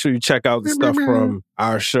 Make sure you check out the stuff from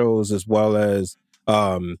our shows as well as,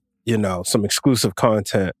 some exclusive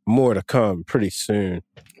content. More to come pretty soon.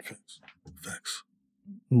 Thanks.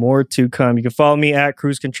 More to come. You can follow me at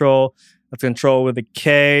Cruise Control. That's Control with a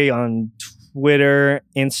K on Twitter,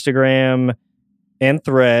 Instagram, and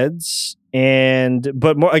Threads.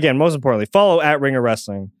 But most importantly, follow at Ringer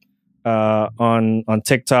Wrestling on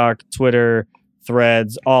TikTok, Twitter,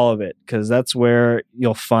 Threads, all of it, because that's where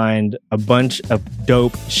you'll find a bunch of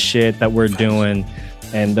dope shit that we're doing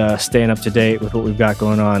and staying up to date with what we've got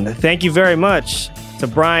going on. Thank you very much to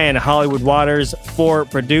Brian Hollywood Waters for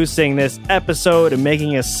producing this episode and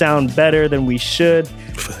making us sound better than we should.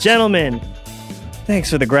 Gentlemen, thanks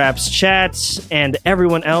for the Graps chats, and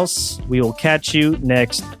everyone else, we will catch you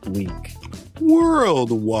next week.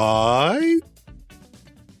 Worldwide.